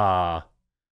 you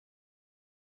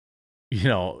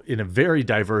know, in a very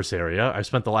diverse area. I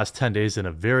spent the last 10 days in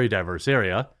a very diverse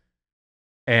area,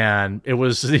 and it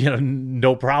was, you know,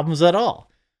 no problems at all.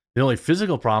 The only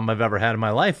physical problem I've ever had in my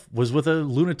life was with a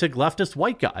lunatic leftist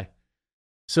white guy.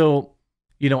 So,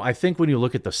 you know, I think when you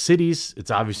look at the cities,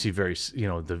 it's obviously very, you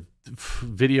know, the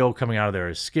video coming out of there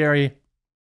is scary.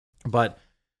 But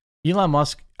Elon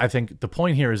Musk, I think the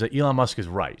point here is that Elon Musk is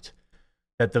right,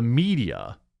 that the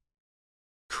media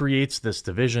creates this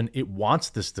division. It wants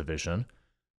this division.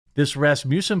 This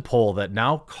Rasmussen poll that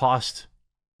now cost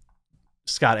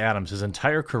Scott Adams his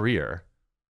entire career.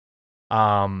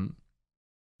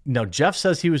 Now, Jeff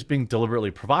says he was being deliberately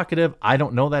provocative. I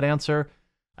don't know that answer.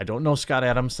 I don't know Scott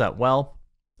Adams that well.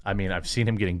 I mean, I've seen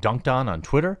him getting dunked on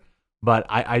Twitter, but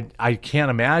I can't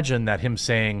imagine that him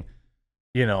saying,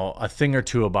 you know, a thing or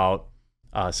two about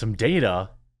some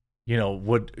data, you know,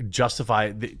 would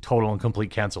justify the total and complete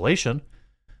cancellation.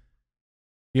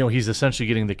 You know, he's essentially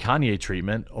getting the Kanye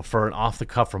treatment for an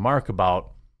off-the-cuff remark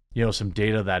about, you know, some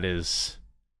data that is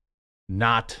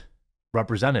not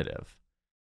representative.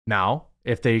 Now,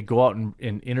 if they go out and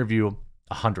interview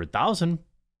 100,000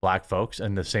 black folks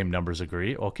and the same numbers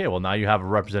agree, okay, well, now you have a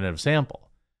representative sample.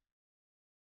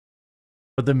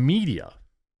 But the media,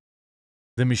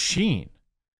 the machine,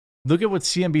 look at what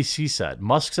CNBC said.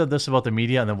 Musk said this about the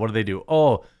media, and then what do?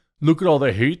 Oh, look at all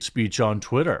the hate speech on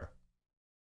Twitter.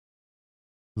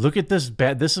 Look at this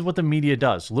bad. This is what the media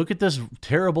does. Look at this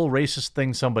terrible racist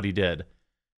thing somebody did.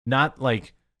 Not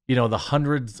like, you know, the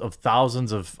hundreds of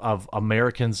thousands of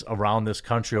Americans around this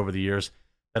country over the years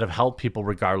that have helped people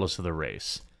regardless of their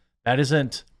race. That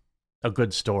isn't a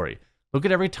good story. Look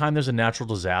at every time there's a natural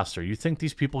disaster. You think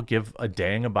these people give a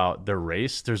dang about their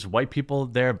race? There's white people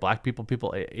there, black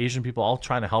people, Asian people, all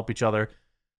trying to help each other.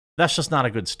 That's just not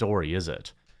a good story, is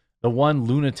it? The one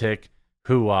lunatic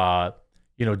who,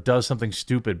 does something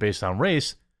stupid based on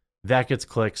race, that gets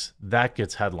clicks, that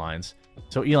gets headlines.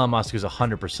 So Elon Musk is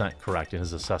 100% correct in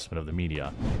his assessment of the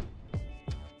media.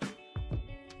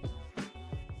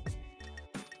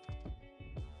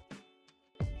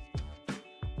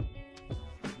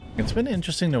 It's been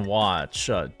interesting to watch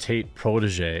Tate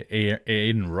protege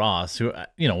Aiden Ross, who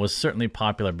was certainly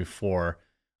popular before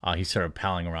he started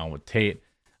palling around with Tate,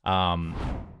 kind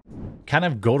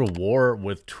of go to war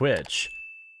with Twitch,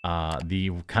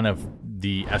 the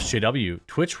SJW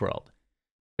Twitch world.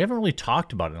 We haven't really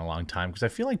talked about it in a long time because I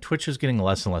feel like Twitch is getting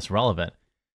less and less relevant.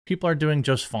 People are doing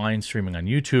just fine streaming on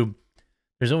YouTube.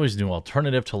 There's always a new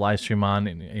alternative to live stream on,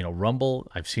 and Rumble.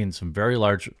 I've seen some very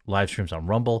large live streams on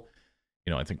Rumble.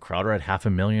 I think Crowder had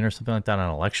 500,000 or something like that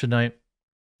on election night.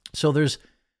 So there's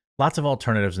lots of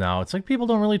alternatives now. It's like people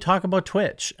don't really talk about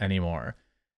Twitch anymore.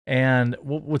 And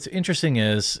what's interesting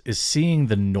is seeing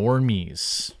the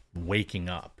normies waking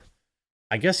up.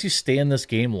 I guess you stay in this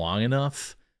game long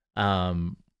enough,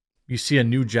 you see a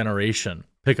new generation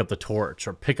pick up the torch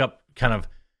or pick up kind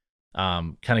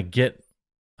of get,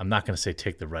 I'm not going to say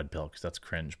take the red pill because that's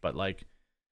cringe, but like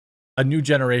a new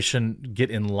generation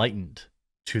get enlightened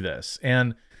to this.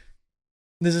 And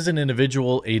this is an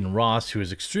individual, Aiden Ross, who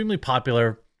is extremely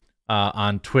popular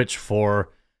on Twitch for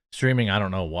streaming, I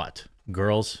don't know what,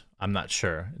 girls, I'm not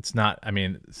sure. It's not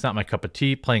my cup of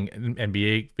tea, playing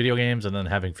NBA video games and then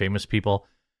having famous people.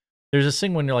 There's this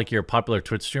thing when you're a popular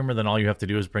Twitch streamer, then all you have to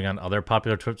do is bring on other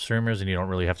popular Twitch streamers and you don't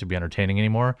really have to be entertaining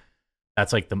anymore.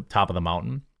 That's like the top of the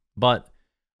mountain. But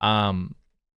I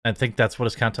think that's what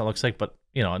his content looks like. But,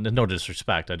 no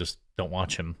disrespect, I just don't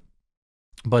watch him.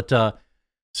 But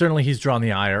certainly he's drawn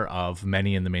the ire of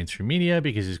many in the mainstream media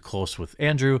because he's close with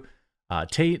Andrew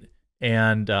Tate,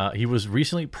 and he was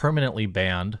recently permanently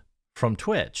banned from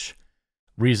Twitch.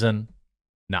 Reason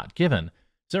not given.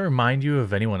 Does that remind you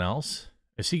of anyone else?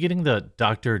 Is he getting the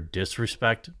Dr.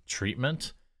 Disrespect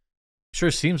treatment?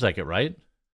 Sure seems like it, right?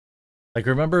 Like,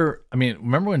 remember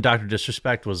when Dr.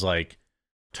 Disrespect was like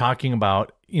talking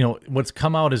about, what's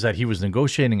come out is that he was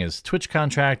negotiating his Twitch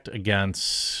contract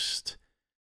against,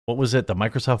 what was it, the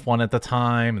Microsoft one at the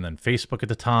time, and then Facebook at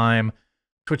the time.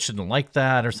 Twitch didn't like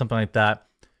that or something like that.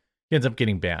 He ends up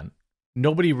getting banned.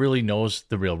 Nobody really knows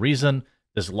the real reason.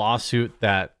 This lawsuit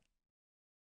that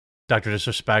Dr.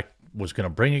 Disrespect was going to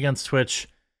bring against Twitch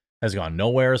has gone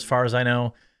nowhere as far as I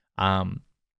know. And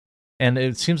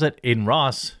it seems that Aiden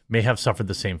Ross may have suffered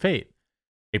the same fate.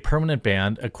 A permanent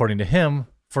ban, according to him,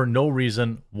 for no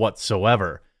reason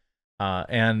whatsoever.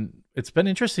 And it's been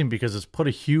interesting because it's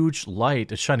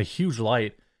shined a huge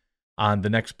light on the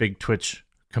next big Twitch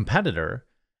competitor.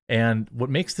 And what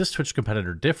makes this Twitch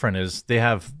competitor different is they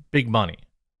have big money.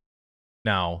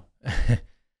 Now,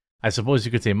 I suppose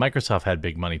you could say Microsoft had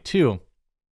big money too,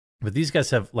 but these guys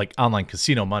have like online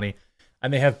casino money,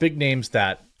 and they have big names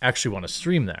that actually want to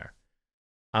stream there.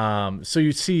 So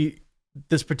you see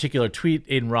this particular tweet,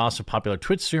 Aiden Ross, a popular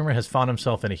Twitch streamer, has found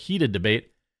himself in a heated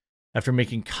debate after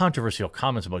making controversial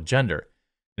comments about gender.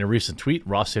 In a recent tweet,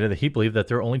 Ross stated that he believed that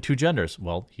there are only two genders.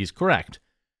 Well, he's correct,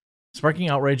 sparking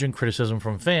outrage and criticism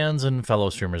from fans and fellow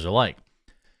streamers alike.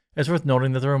 It's worth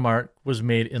noting that the remark was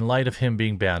made in light of him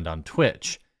being banned on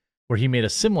Twitch, where he made a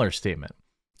similar statement.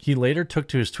 He later took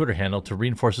to his Twitter handle to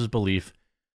reinforce his belief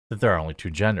that there are only two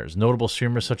genders. Notable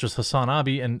streamers such as Hassan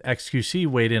Abi and XQC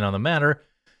weighed in on the matter,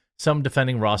 some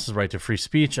defending Ross's right to free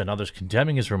speech and others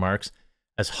condemning his remarks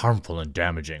as harmful and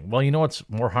damaging. Well, you know what's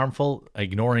more harmful?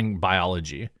 Ignoring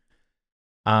biology.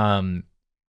 You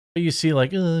see,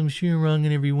 like, oh, I'm sure you're wrong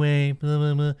in every way, blah,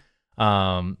 blah, blah.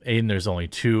 Aiden, there's only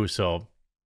two, so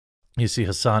you see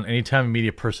Hassan, anytime a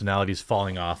media personality is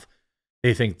falling off,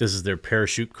 they think this is their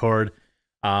parachute cord.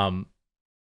 Well,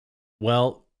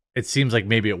 it seems like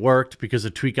maybe it worked because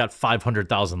the tweet got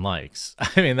 500,000 likes.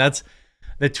 I mean,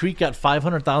 the tweet got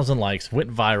 500,000 likes, went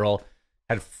viral,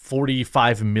 had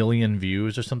 45 million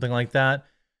views or something like that.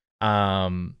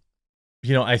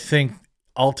 I think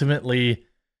ultimately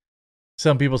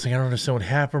some people think, I don't understand what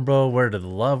happened, bro. Where did the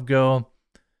love go?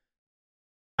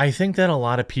 I think that a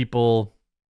lot of people,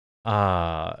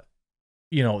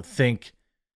 think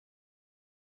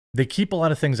they keep a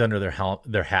lot of things under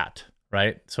their hat,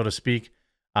 right, so to speak,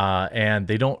 and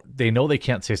they know they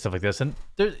can't say stuff like this. And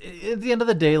at the end of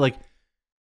the day, like,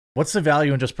 what's the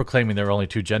value in just proclaiming there are only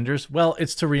two genders? Well,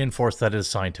 it's to reinforce that it is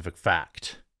scientific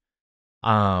fact.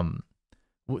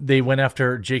 They went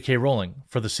after J.K. Rowling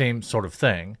for the same sort of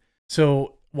thing.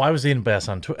 So why was Aiden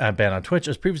banned on Twitch?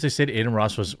 As previously stated, Aiden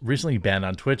Ross was recently banned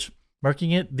on Twitch,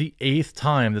 marking it the 8th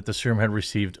time that the streamer had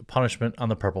received punishment on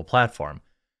the Purple platform.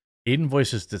 Aiden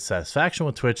voices dissatisfaction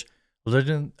with Twitch,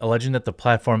 alleging that the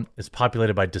platform is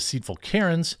populated by deceitful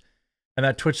Karens and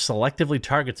that Twitch selectively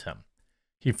targets him.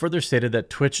 He further stated that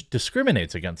Twitch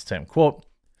discriminates against him. Quote,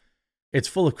 "It's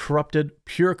full of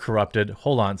pure corrupted.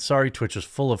 Hold on, sorry, Twitch is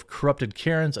full of corrupted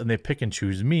Karens and they pick and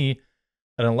choose me.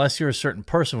 And unless you're a certain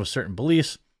person with certain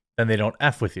beliefs, then they don't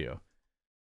F with you."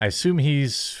 I assume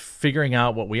he's figuring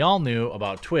out what we all knew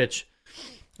about Twitch,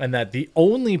 and that the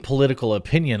only political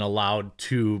opinion allowed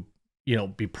to,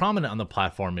 be prominent on the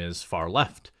platform is far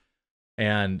left.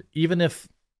 And even if,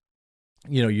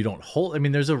 you don't hold,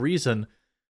 there's a reason.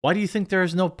 Why do you think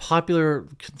there's no popular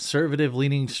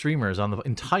conservative-leaning streamers on the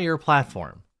entire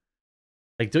platform?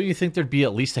 Like, don't you think there'd be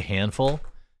at least a handful?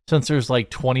 Since there's like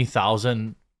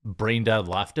 20,000 brain-dead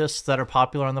leftists that are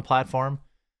popular on the platform,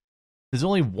 there's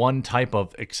only one type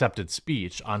of accepted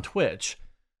speech on Twitch.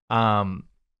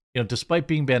 Despite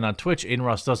being banned on Twitch, Aiden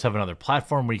Ross does have another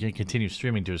platform where he can continue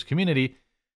streaming to his community.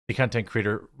 The content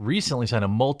creator recently signed a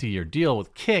multi-year deal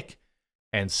with Kick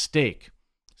and Stake.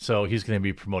 So he's going to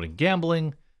be promoting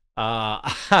gambling on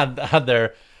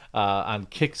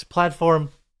Kick's platform.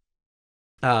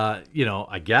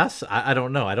 I guess. I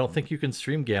don't know. I don't think you can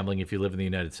stream gambling if you live in the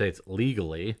United States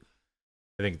legally.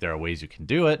 I think there are ways you can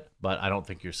do it, but I don't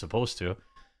think you're supposed to.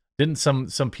 Didn't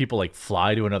some people like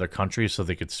fly to another country so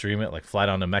they could stream it, like fly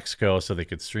down to Mexico so they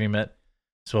could stream it?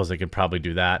 I suppose they could probably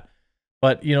do that.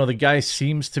 But, the guy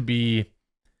seems to be,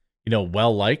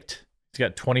 well liked. He's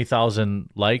got 20,000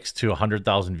 likes to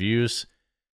 100,000 views.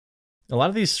 A lot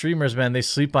of these streamers, man, they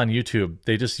sleep on YouTube.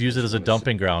 They just use it as a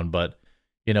dumping ground. But,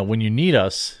 when you need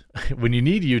us, when you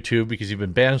need YouTube because you've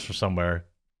been banned from somewhere,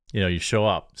 you show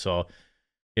up. So,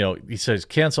 he says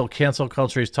cancel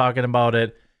culture. He's talking about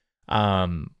it.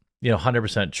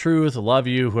 100% truth. Love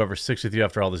you. Whoever sticks with you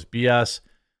after all this BS.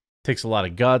 Takes a lot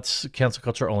of guts. Cancel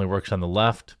culture only works on the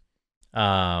left.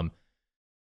 I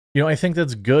think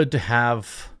that's good to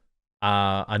have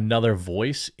another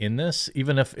voice in this,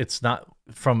 even if it's not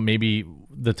from maybe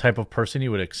the type of person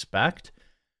you would expect.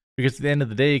 Because at the end of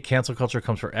the day, cancel culture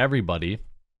comes for everybody.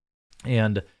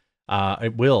 And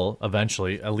it will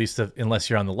eventually, at least unless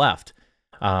you're on the left.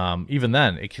 Even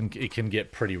then, it can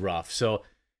get pretty rough. So,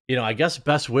 I guess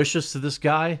best wishes to this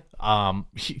guy.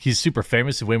 He's super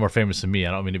famous. He's way more famous than me.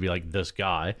 I don't mean to be like this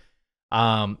guy.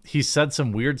 He said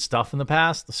some weird stuff in the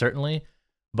past, certainly,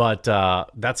 but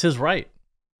that's his right,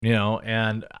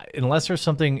 and unless there's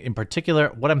something in particular,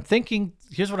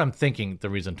 here's what I'm thinking the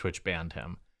reason Twitch banned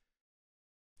him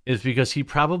is because he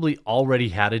probably already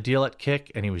had a deal at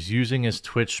Kick and he was using his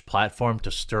Twitch platform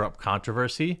to stir up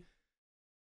controversy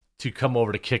to come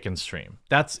over to Kick and stream.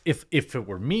 That's if it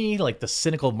were me, like the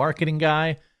cynical marketing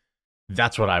guy,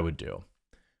 that's what I would do.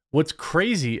 What's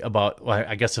crazy about, well,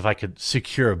 I guess if I could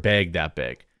secure a bag that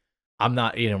big, I'm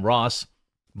not Aiden Ross,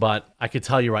 but I could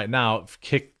tell you right now, if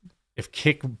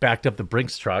Kick backed up the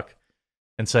Brinks truck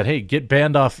and said, "Hey, get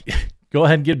banned off, go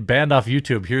ahead and get banned off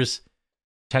YouTube. Here's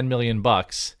 $10 million,"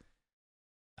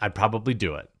 I'd probably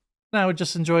do it. And I would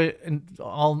just enjoy it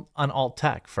on alt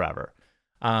tech forever.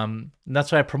 And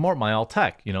that's why I promote my alt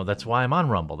tech. That's why I'm on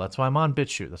Rumble. That's why I'm on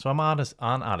BitChute. That's why I'm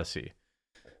on Odyssey.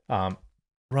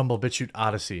 Rumble, BitChute,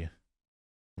 Odyssey.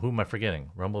 Who am I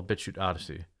forgetting? Rumble, BitChute,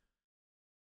 Odyssey.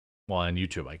 Well, on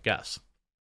YouTube, I guess.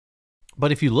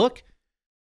 But if you look,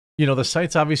 the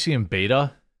site's obviously in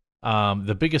beta.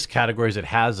 The biggest categories it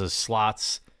has is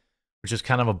slots, which is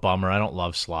kind of a bummer. I don't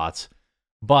love slots.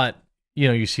 But,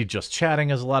 you see just chatting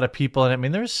has a lot of people.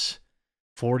 And there's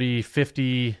 40,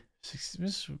 50,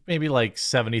 60, maybe like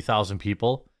 70,000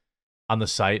 people on the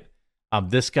site.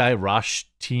 This guy, Rush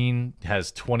Teen,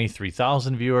 has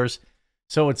 23,000 viewers.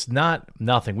 So it's not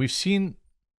nothing. We've seen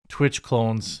Twitch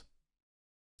clones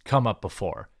come up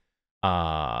before.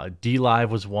 DLive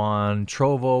was one,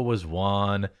 Trovo was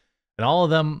one, and all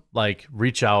of them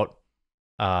reach out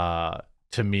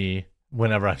to me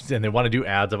whenever and they want to do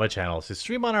ads on my channel. So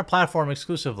stream on our platform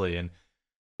exclusively. And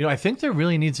I think there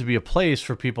really needs to be a place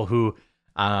for people who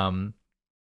don't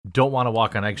want to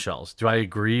walk on eggshells. Do I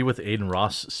agree with Aiden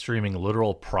Ross streaming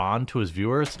literal prawn to his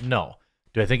viewers? No.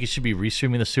 Do I think he should be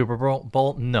restreaming the Super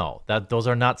Bowl? No. Those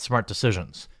are not smart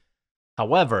decisions.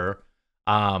 However,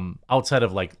 outside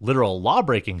of literal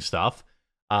law-breaking stuff,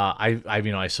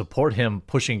 I support him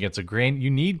pushing against the grain. You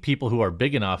need people who are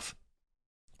big enough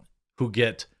who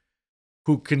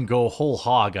can go whole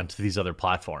hog onto these other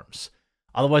platforms.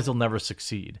 Otherwise, they'll never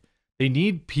succeed. They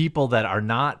need people that are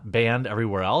not banned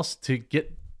everywhere else to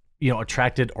get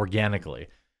attracted organically.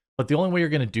 But the only way you're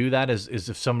going to do that is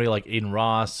if somebody like Aiden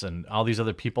Ross and all these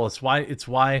other people. It's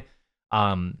why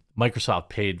Microsoft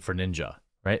paid for Ninja,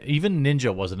 right? Even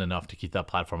Ninja wasn't enough to keep that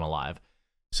platform alive.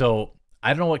 So I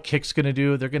don't know what Kick's going to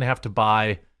do. They're going to have to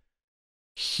buy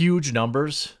huge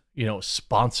numbers,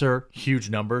 sponsor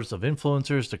huge numbers of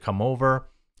influencers to come over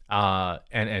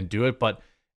and do it. But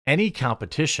any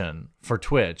competition for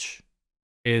Twitch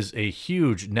is a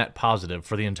huge net positive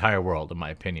for the entire world, in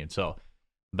my opinion. So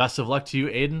best of luck to you,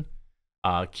 Aiden.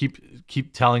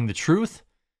 Keep telling the truth,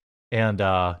 and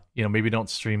maybe don't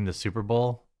stream the Super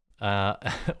Bowl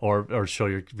or show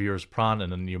your viewers prawn,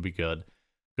 and then you'll be good.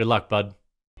 Good luck, bud.